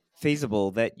quite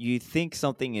feasible that you think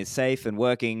something is safe and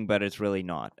working, but it's really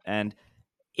not. And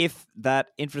if that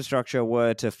infrastructure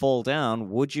were to fall down,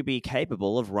 would you be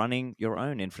capable of running your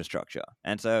own infrastructure?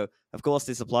 And so, of course,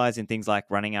 this applies in things like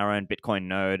running our own Bitcoin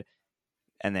node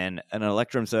and then an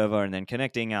Electrum server, and then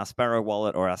connecting our Sparrow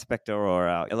wallet or our Spectre or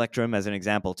our Electrum as an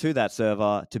example to that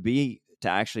server to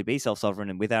actually be self-sovereign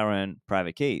and with our own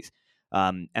private keys.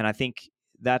 And I think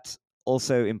that's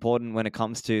also important when it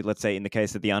comes to, let's say, in the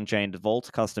case of the Unchained Vault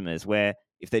customers, where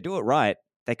if they do it right,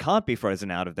 they can't be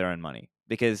frozen out of their own money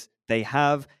because they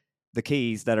have the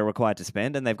keys that are required to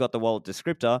spend and they've got the wallet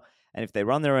descriptor. And if they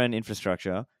run their own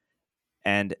infrastructure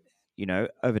and,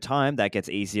 over time that gets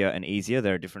easier and easier,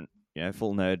 there are different,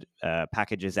 full node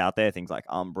packages out there, things like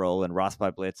Umbrel and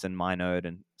Raspberry Blitz and MyNode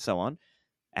and so on.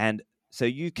 And so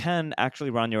you can actually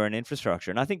run your own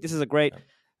infrastructure. And I think this is a great,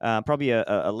 probably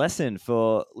a lesson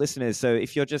for listeners. So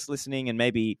if you're just listening and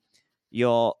maybe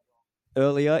you're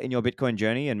earlier in your Bitcoin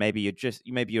journey and maybe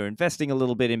you're investing a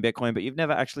little bit in Bitcoin, but you've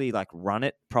never actually run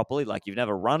it properly, like you've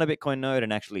never run a Bitcoin node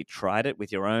and actually tried it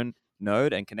with your own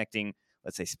node and connecting,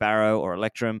 let's say, Sparrow or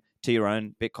Electrum to your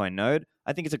own Bitcoin node.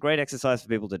 I think it's a great exercise for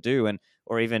people to do. And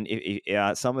or even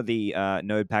some of the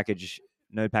node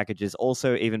packages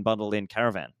also even bundle in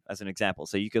Caravan as an example.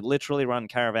 So you could literally run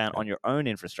Caravan on your own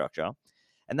infrastructure,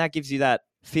 and that gives you that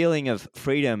feeling of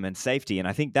freedom and safety. And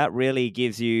I think that really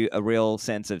gives you a real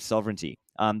sense of sovereignty.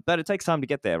 But it takes time to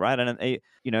get there, right? And,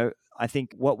 I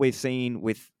think what we've seen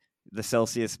with the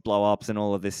Celsius blow-ups and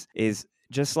all of this is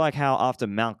just like how after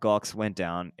Mt. Gox went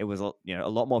down, it was, a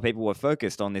lot more people were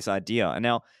focused on this idea. And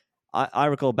now I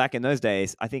recall back in those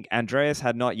days, I think Andreas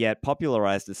had not yet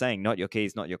popularized the saying, not your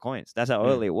keys, not your coins. That's how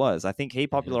early it was. I think he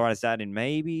popularized that in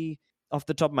maybe, off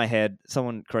the top of my head,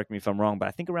 someone correct me if I'm wrong, but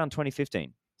I think around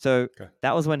 2015. So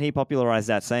that was when he popularized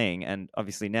that saying. And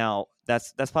obviously now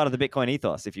that's part of the Bitcoin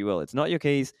ethos, if you will. It's not your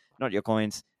keys, not your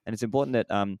coins. And it's important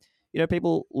that,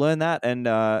 people learn that and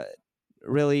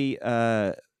really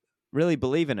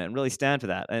believe in it and really stand for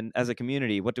that. And as a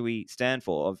community, what do we stand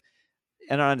for?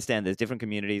 And I understand there's different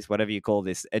communities, whatever you call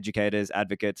this, educators,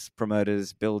 advocates,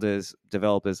 promoters, builders,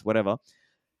 developers, whatever.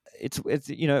 It's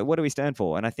what do we stand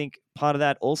for? And I think part of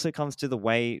that also comes to the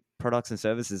way products and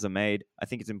services are made. I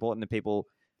think it's important that people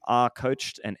are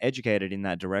coached and educated in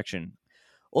that direction.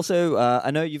 Also,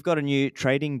 I know you've got a new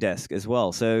trading desk as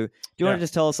well. So do you want to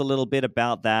just tell us a little bit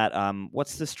about that?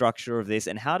 What's the structure of this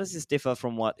and how does this differ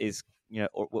from what is,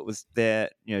 or what was there,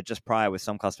 just prior with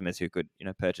some customers who could,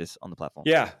 purchase on the platform?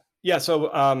 Yeah.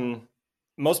 So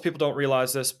most people don't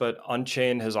realize this, but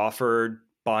Unchained has offered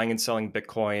buying and selling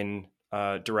Bitcoin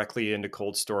directly into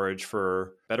cold storage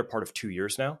for better part of 2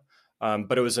 years now.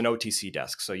 But it was an OTC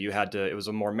desk. So it was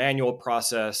a more manual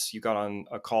process. You got on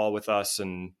a call with us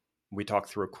and we talked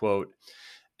through a quote.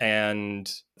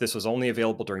 And this was only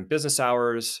available during business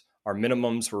hours. Our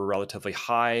minimums were relatively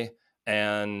high.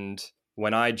 And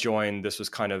when I joined, this was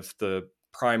kind of the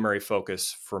primary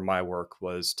focus for my work,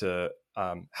 was to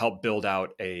help build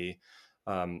out a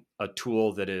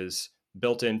tool that is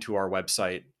built into our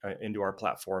website, into our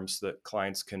platform, so that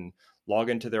clients can log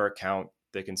into their account.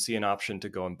 They can see an option to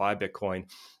go and buy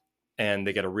Bitcoin, and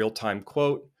they get a real-time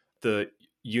quote. The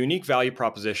unique value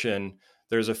proposition,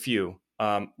 there's a few.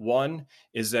 One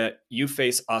is that you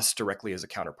face us directly as a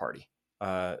counterparty.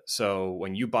 So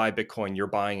when you buy Bitcoin, you're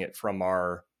buying it from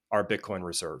our Bitcoin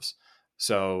reserves.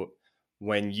 So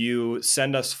when you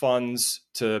send us funds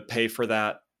to pay for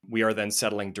that, we are then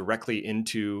settling directly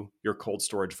into your cold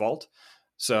storage vault.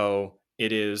 So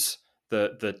it is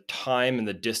the time and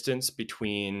the distance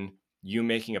between you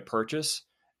making a purchase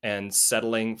and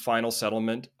final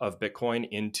settlement of Bitcoin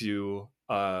into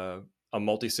a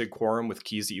multi-sig quorum with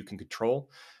keys that you can control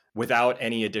without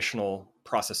any additional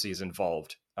processes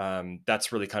involved.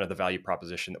 That's really kind of the value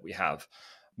proposition that we have.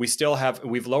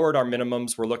 We've lowered our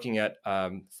minimums. We're looking at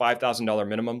 $5,000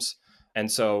 minimums.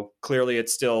 And so clearly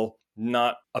it's still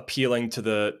not appealing to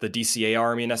the DCA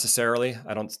army necessarily.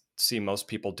 I don't see most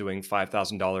people doing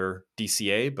 $5,000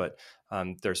 DCA, but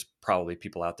there's probably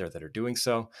people out there that are doing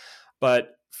so. But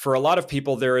for a lot of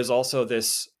people, there is also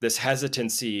this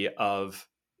hesitancy of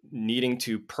needing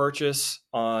to purchase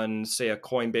on, say, a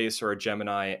Coinbase or a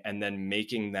Gemini, and then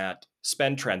making that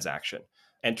spend transaction,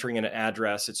 entering in an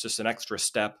address. It's just an extra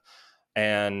step.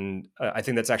 And I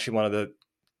think that's actually one of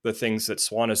the things that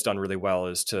Swan has done really well,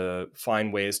 is to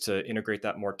find ways to integrate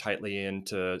that more tightly and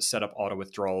to set up auto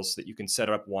withdrawals, so that you can set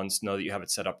it up once, know that you have it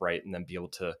set up right, and then be able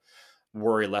to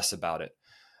worry less about it.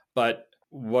 But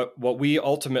what we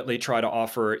ultimately try to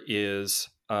offer is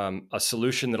a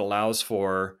solution that allows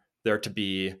for there to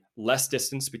be less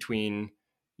distance between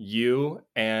you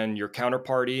and your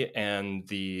counterparty and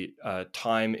the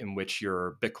time in which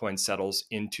your Bitcoin settles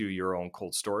into your own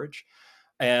cold storage.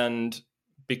 And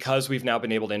because we've now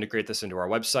been able to integrate this into our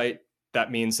website,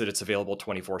 that means that it's available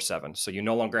 24/7. So you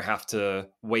no longer have to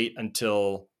wait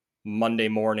until Monday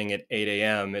morning at 8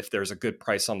 a.m. if there's a good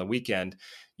price on the weekend.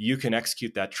 You can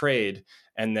execute that trade,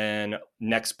 and then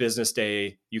next business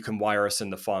day, you can wire us in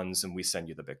the funds and we send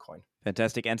you the Bitcoin.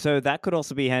 Fantastic. And so that could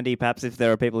also be handy perhaps if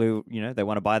there are people who, they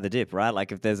want to buy the dip, right?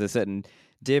 Like if there's a certain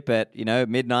dip at,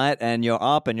 midnight and you're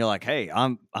up and you're like, hey,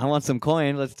 I want some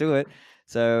coin, let's do it.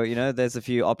 So, there's a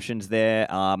few options there.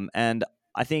 And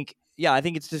I think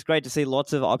it's just great to see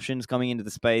lots of options coming into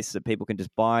the space that people can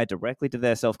just buy directly to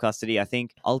their self-custody. I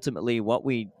think ultimately what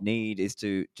we need is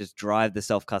to just drive the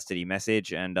self-custody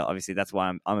message. And obviously that's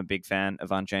why I'm a big fan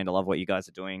of Unchained. I love what you guys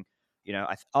are doing.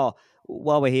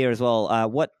 While we're here as well,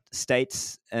 what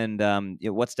states and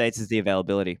what states is the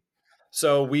availability?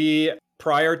 So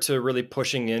prior to really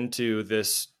pushing into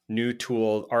this new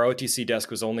tool, our OTC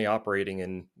desk was only operating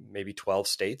in maybe 12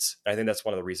 states. I think that's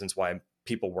one of the reasons why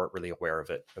people weren't really aware of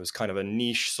it. It was kind of a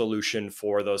niche solution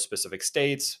for those specific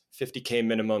states. 50K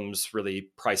minimums really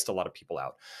priced a lot of people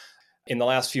out. In the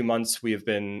last few months, we have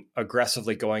been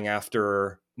aggressively going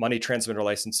after money transmitter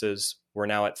licenses. We're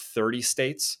now at 30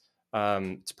 states.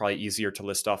 It's probably easier to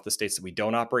list off the states that we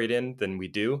don't operate in than we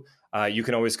do. You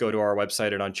can always go to our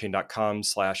website at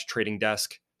unchained.com/trading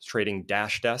desk,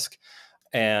 trading-desk,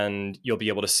 and you'll be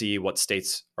able to see what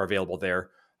states are available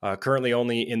there. Currently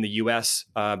only in the US.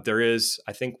 I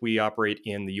think we operate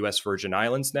in the US Virgin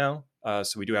Islands now.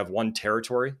 So we do have one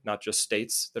territory, not just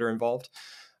states that are involved.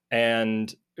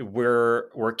 And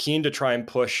we're keen to try and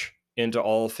push into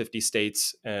all 50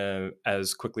 states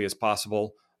as quickly as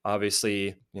possible.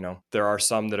 Obviously, there are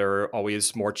some that are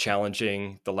always more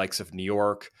challenging, the likes of New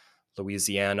York,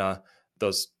 Louisiana.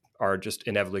 Those are just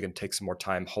inevitably going to take some more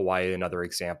time. Hawaii, another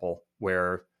example,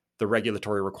 where the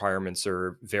regulatory requirements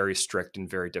are very strict and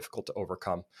very difficult to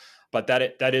overcome. But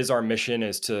that is our mission,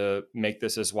 is to make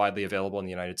this as widely available in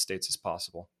the United States as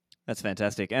possible. That's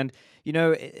fantastic. And,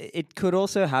 it could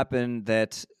also happen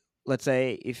that, let's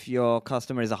say, if your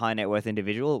customer is a high net worth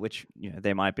individual, which,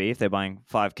 they might be if they're buying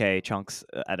 5K chunks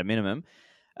at a minimum,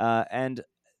 and,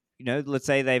 let's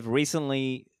say they've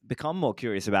recently become more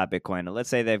curious about Bitcoin. And let's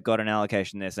say they've got an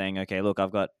allocation. They're saying, okay, look,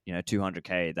 I've got,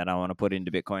 200K that I want to put into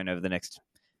Bitcoin over the next,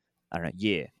 I don't know,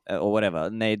 year or whatever.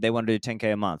 And they want to do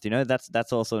 10K a month.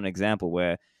 That's also an example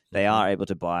where they are able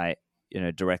to buy,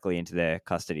 directly into their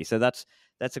custody. So that's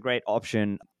a great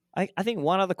option. I think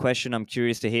one other question, I'm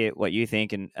curious to hear what you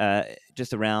think, and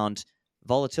just around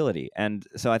volatility. And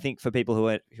so I think for people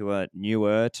who are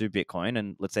newer to Bitcoin,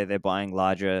 and let's say they're buying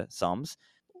larger sums,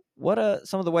 what are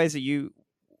some of the ways that you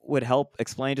would help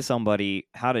explain to somebody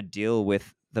how to deal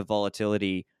with the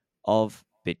volatility of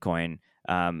Bitcoin,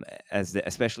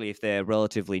 especially if they're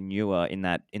relatively newer in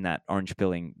that orange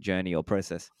pilling journey or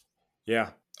process? Yeah,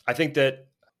 I think that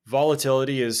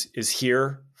volatility is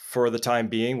here for the time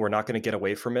being. We're not going to get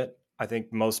away from it. I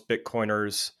think most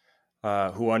Bitcoiners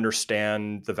who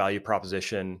understand the value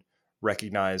proposition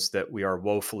recognize that we are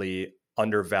woefully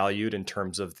undervalued in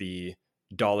terms of the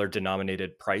dollar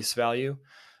denominated price value.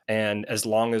 And as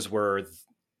long as we're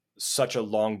such a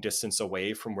long distance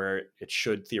away from where it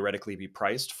should theoretically be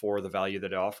priced for the value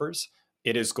that it offers,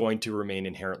 it is going to remain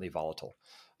inherently volatile.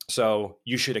 So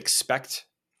you should expect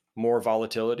more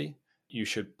volatility. You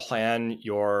should plan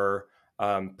your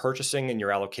purchasing and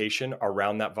your allocation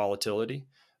around that volatility.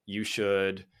 You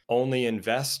should only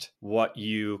invest what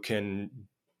you can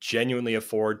genuinely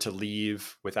afford to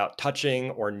leave without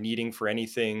touching or needing for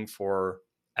anything for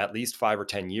at least 5 or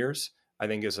 10 years, I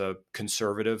think is a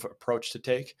conservative approach to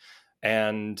take.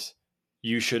 And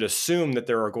you should assume that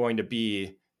there are going to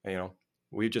be,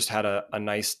 we just had a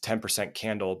nice 10%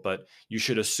 candle, but you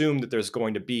should assume that there's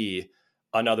going to be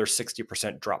another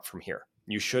 60% drop from here.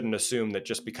 You shouldn't assume that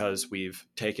just because we've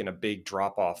taken a big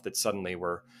drop off that suddenly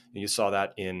you saw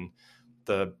that in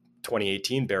the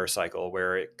 2018 bear cycle,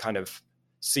 where it kind of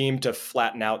seemed to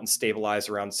flatten out and stabilize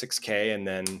around 6K, and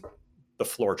then the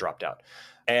floor dropped out.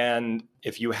 And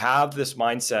if you have this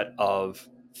mindset of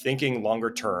thinking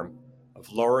longer term,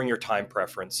 of lowering your time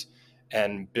preference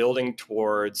and building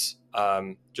towards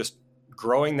just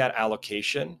growing that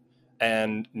allocation,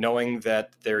 and knowing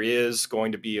that there is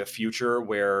going to be a future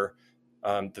where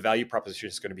the value proposition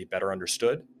is going to be better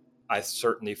understood, I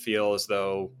certainly feel as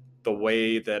though the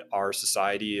way that our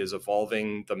society is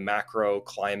evolving, the macro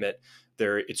climate,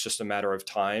 it's just a matter of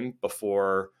time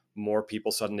before more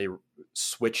people suddenly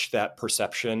switch that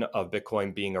perception of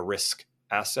Bitcoin being a risk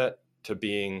asset to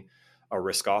being a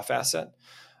risk off asset,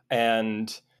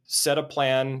 and set a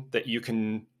plan that you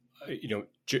can,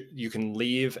 you can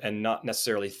leave and not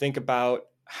necessarily think about,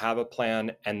 have a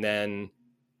plan, and then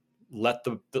let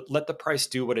the price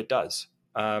do what it does.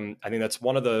 I think that's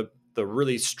one of the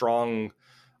really strong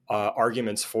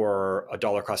arguments for a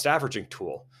dollar cost averaging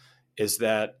tool, is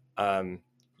that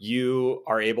you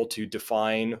are able to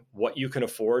define what you can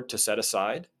afford to set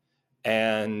aside.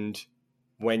 And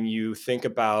when you think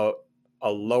about a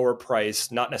lower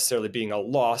price, not necessarily being a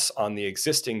loss on the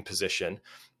existing position,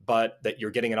 but that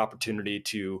you're getting an opportunity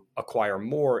to acquire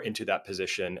more into that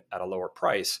position at a lower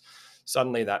price,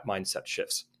 suddenly that mindset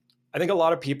shifts. I think a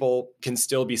lot of people can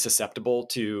still be susceptible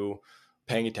to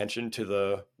paying attention to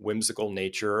the whimsical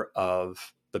nature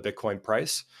of the Bitcoin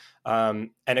price. And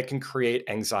it can create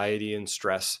anxiety and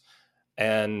stress.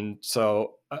 And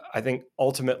so I think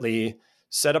ultimately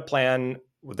set a plan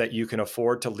that you can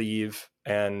afford to leave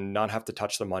and not have to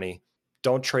touch the money.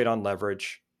 Don't trade on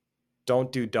leverage.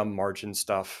 Don't do dumb margin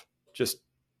stuff. Just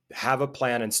have a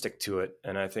plan and stick to it.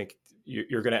 And I think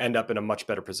you're going to end up in a much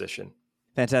better position.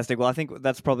 Fantastic. Well, I think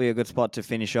that's probably a good spot to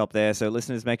finish up there. So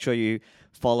listeners, make sure you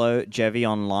follow Jevi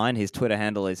online. His Twitter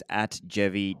handle is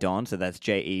 @JeviDon. So that's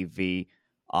JeviDon.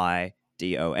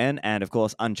 And of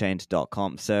course,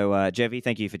 unchained.com. So Jevi,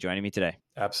 thank you for joining me today.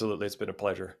 Absolutely. It's been a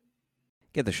pleasure.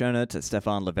 Get the show notes at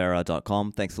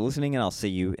stefanlivera.com. Thanks for listening, and I'll see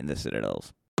you in the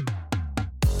Citadels.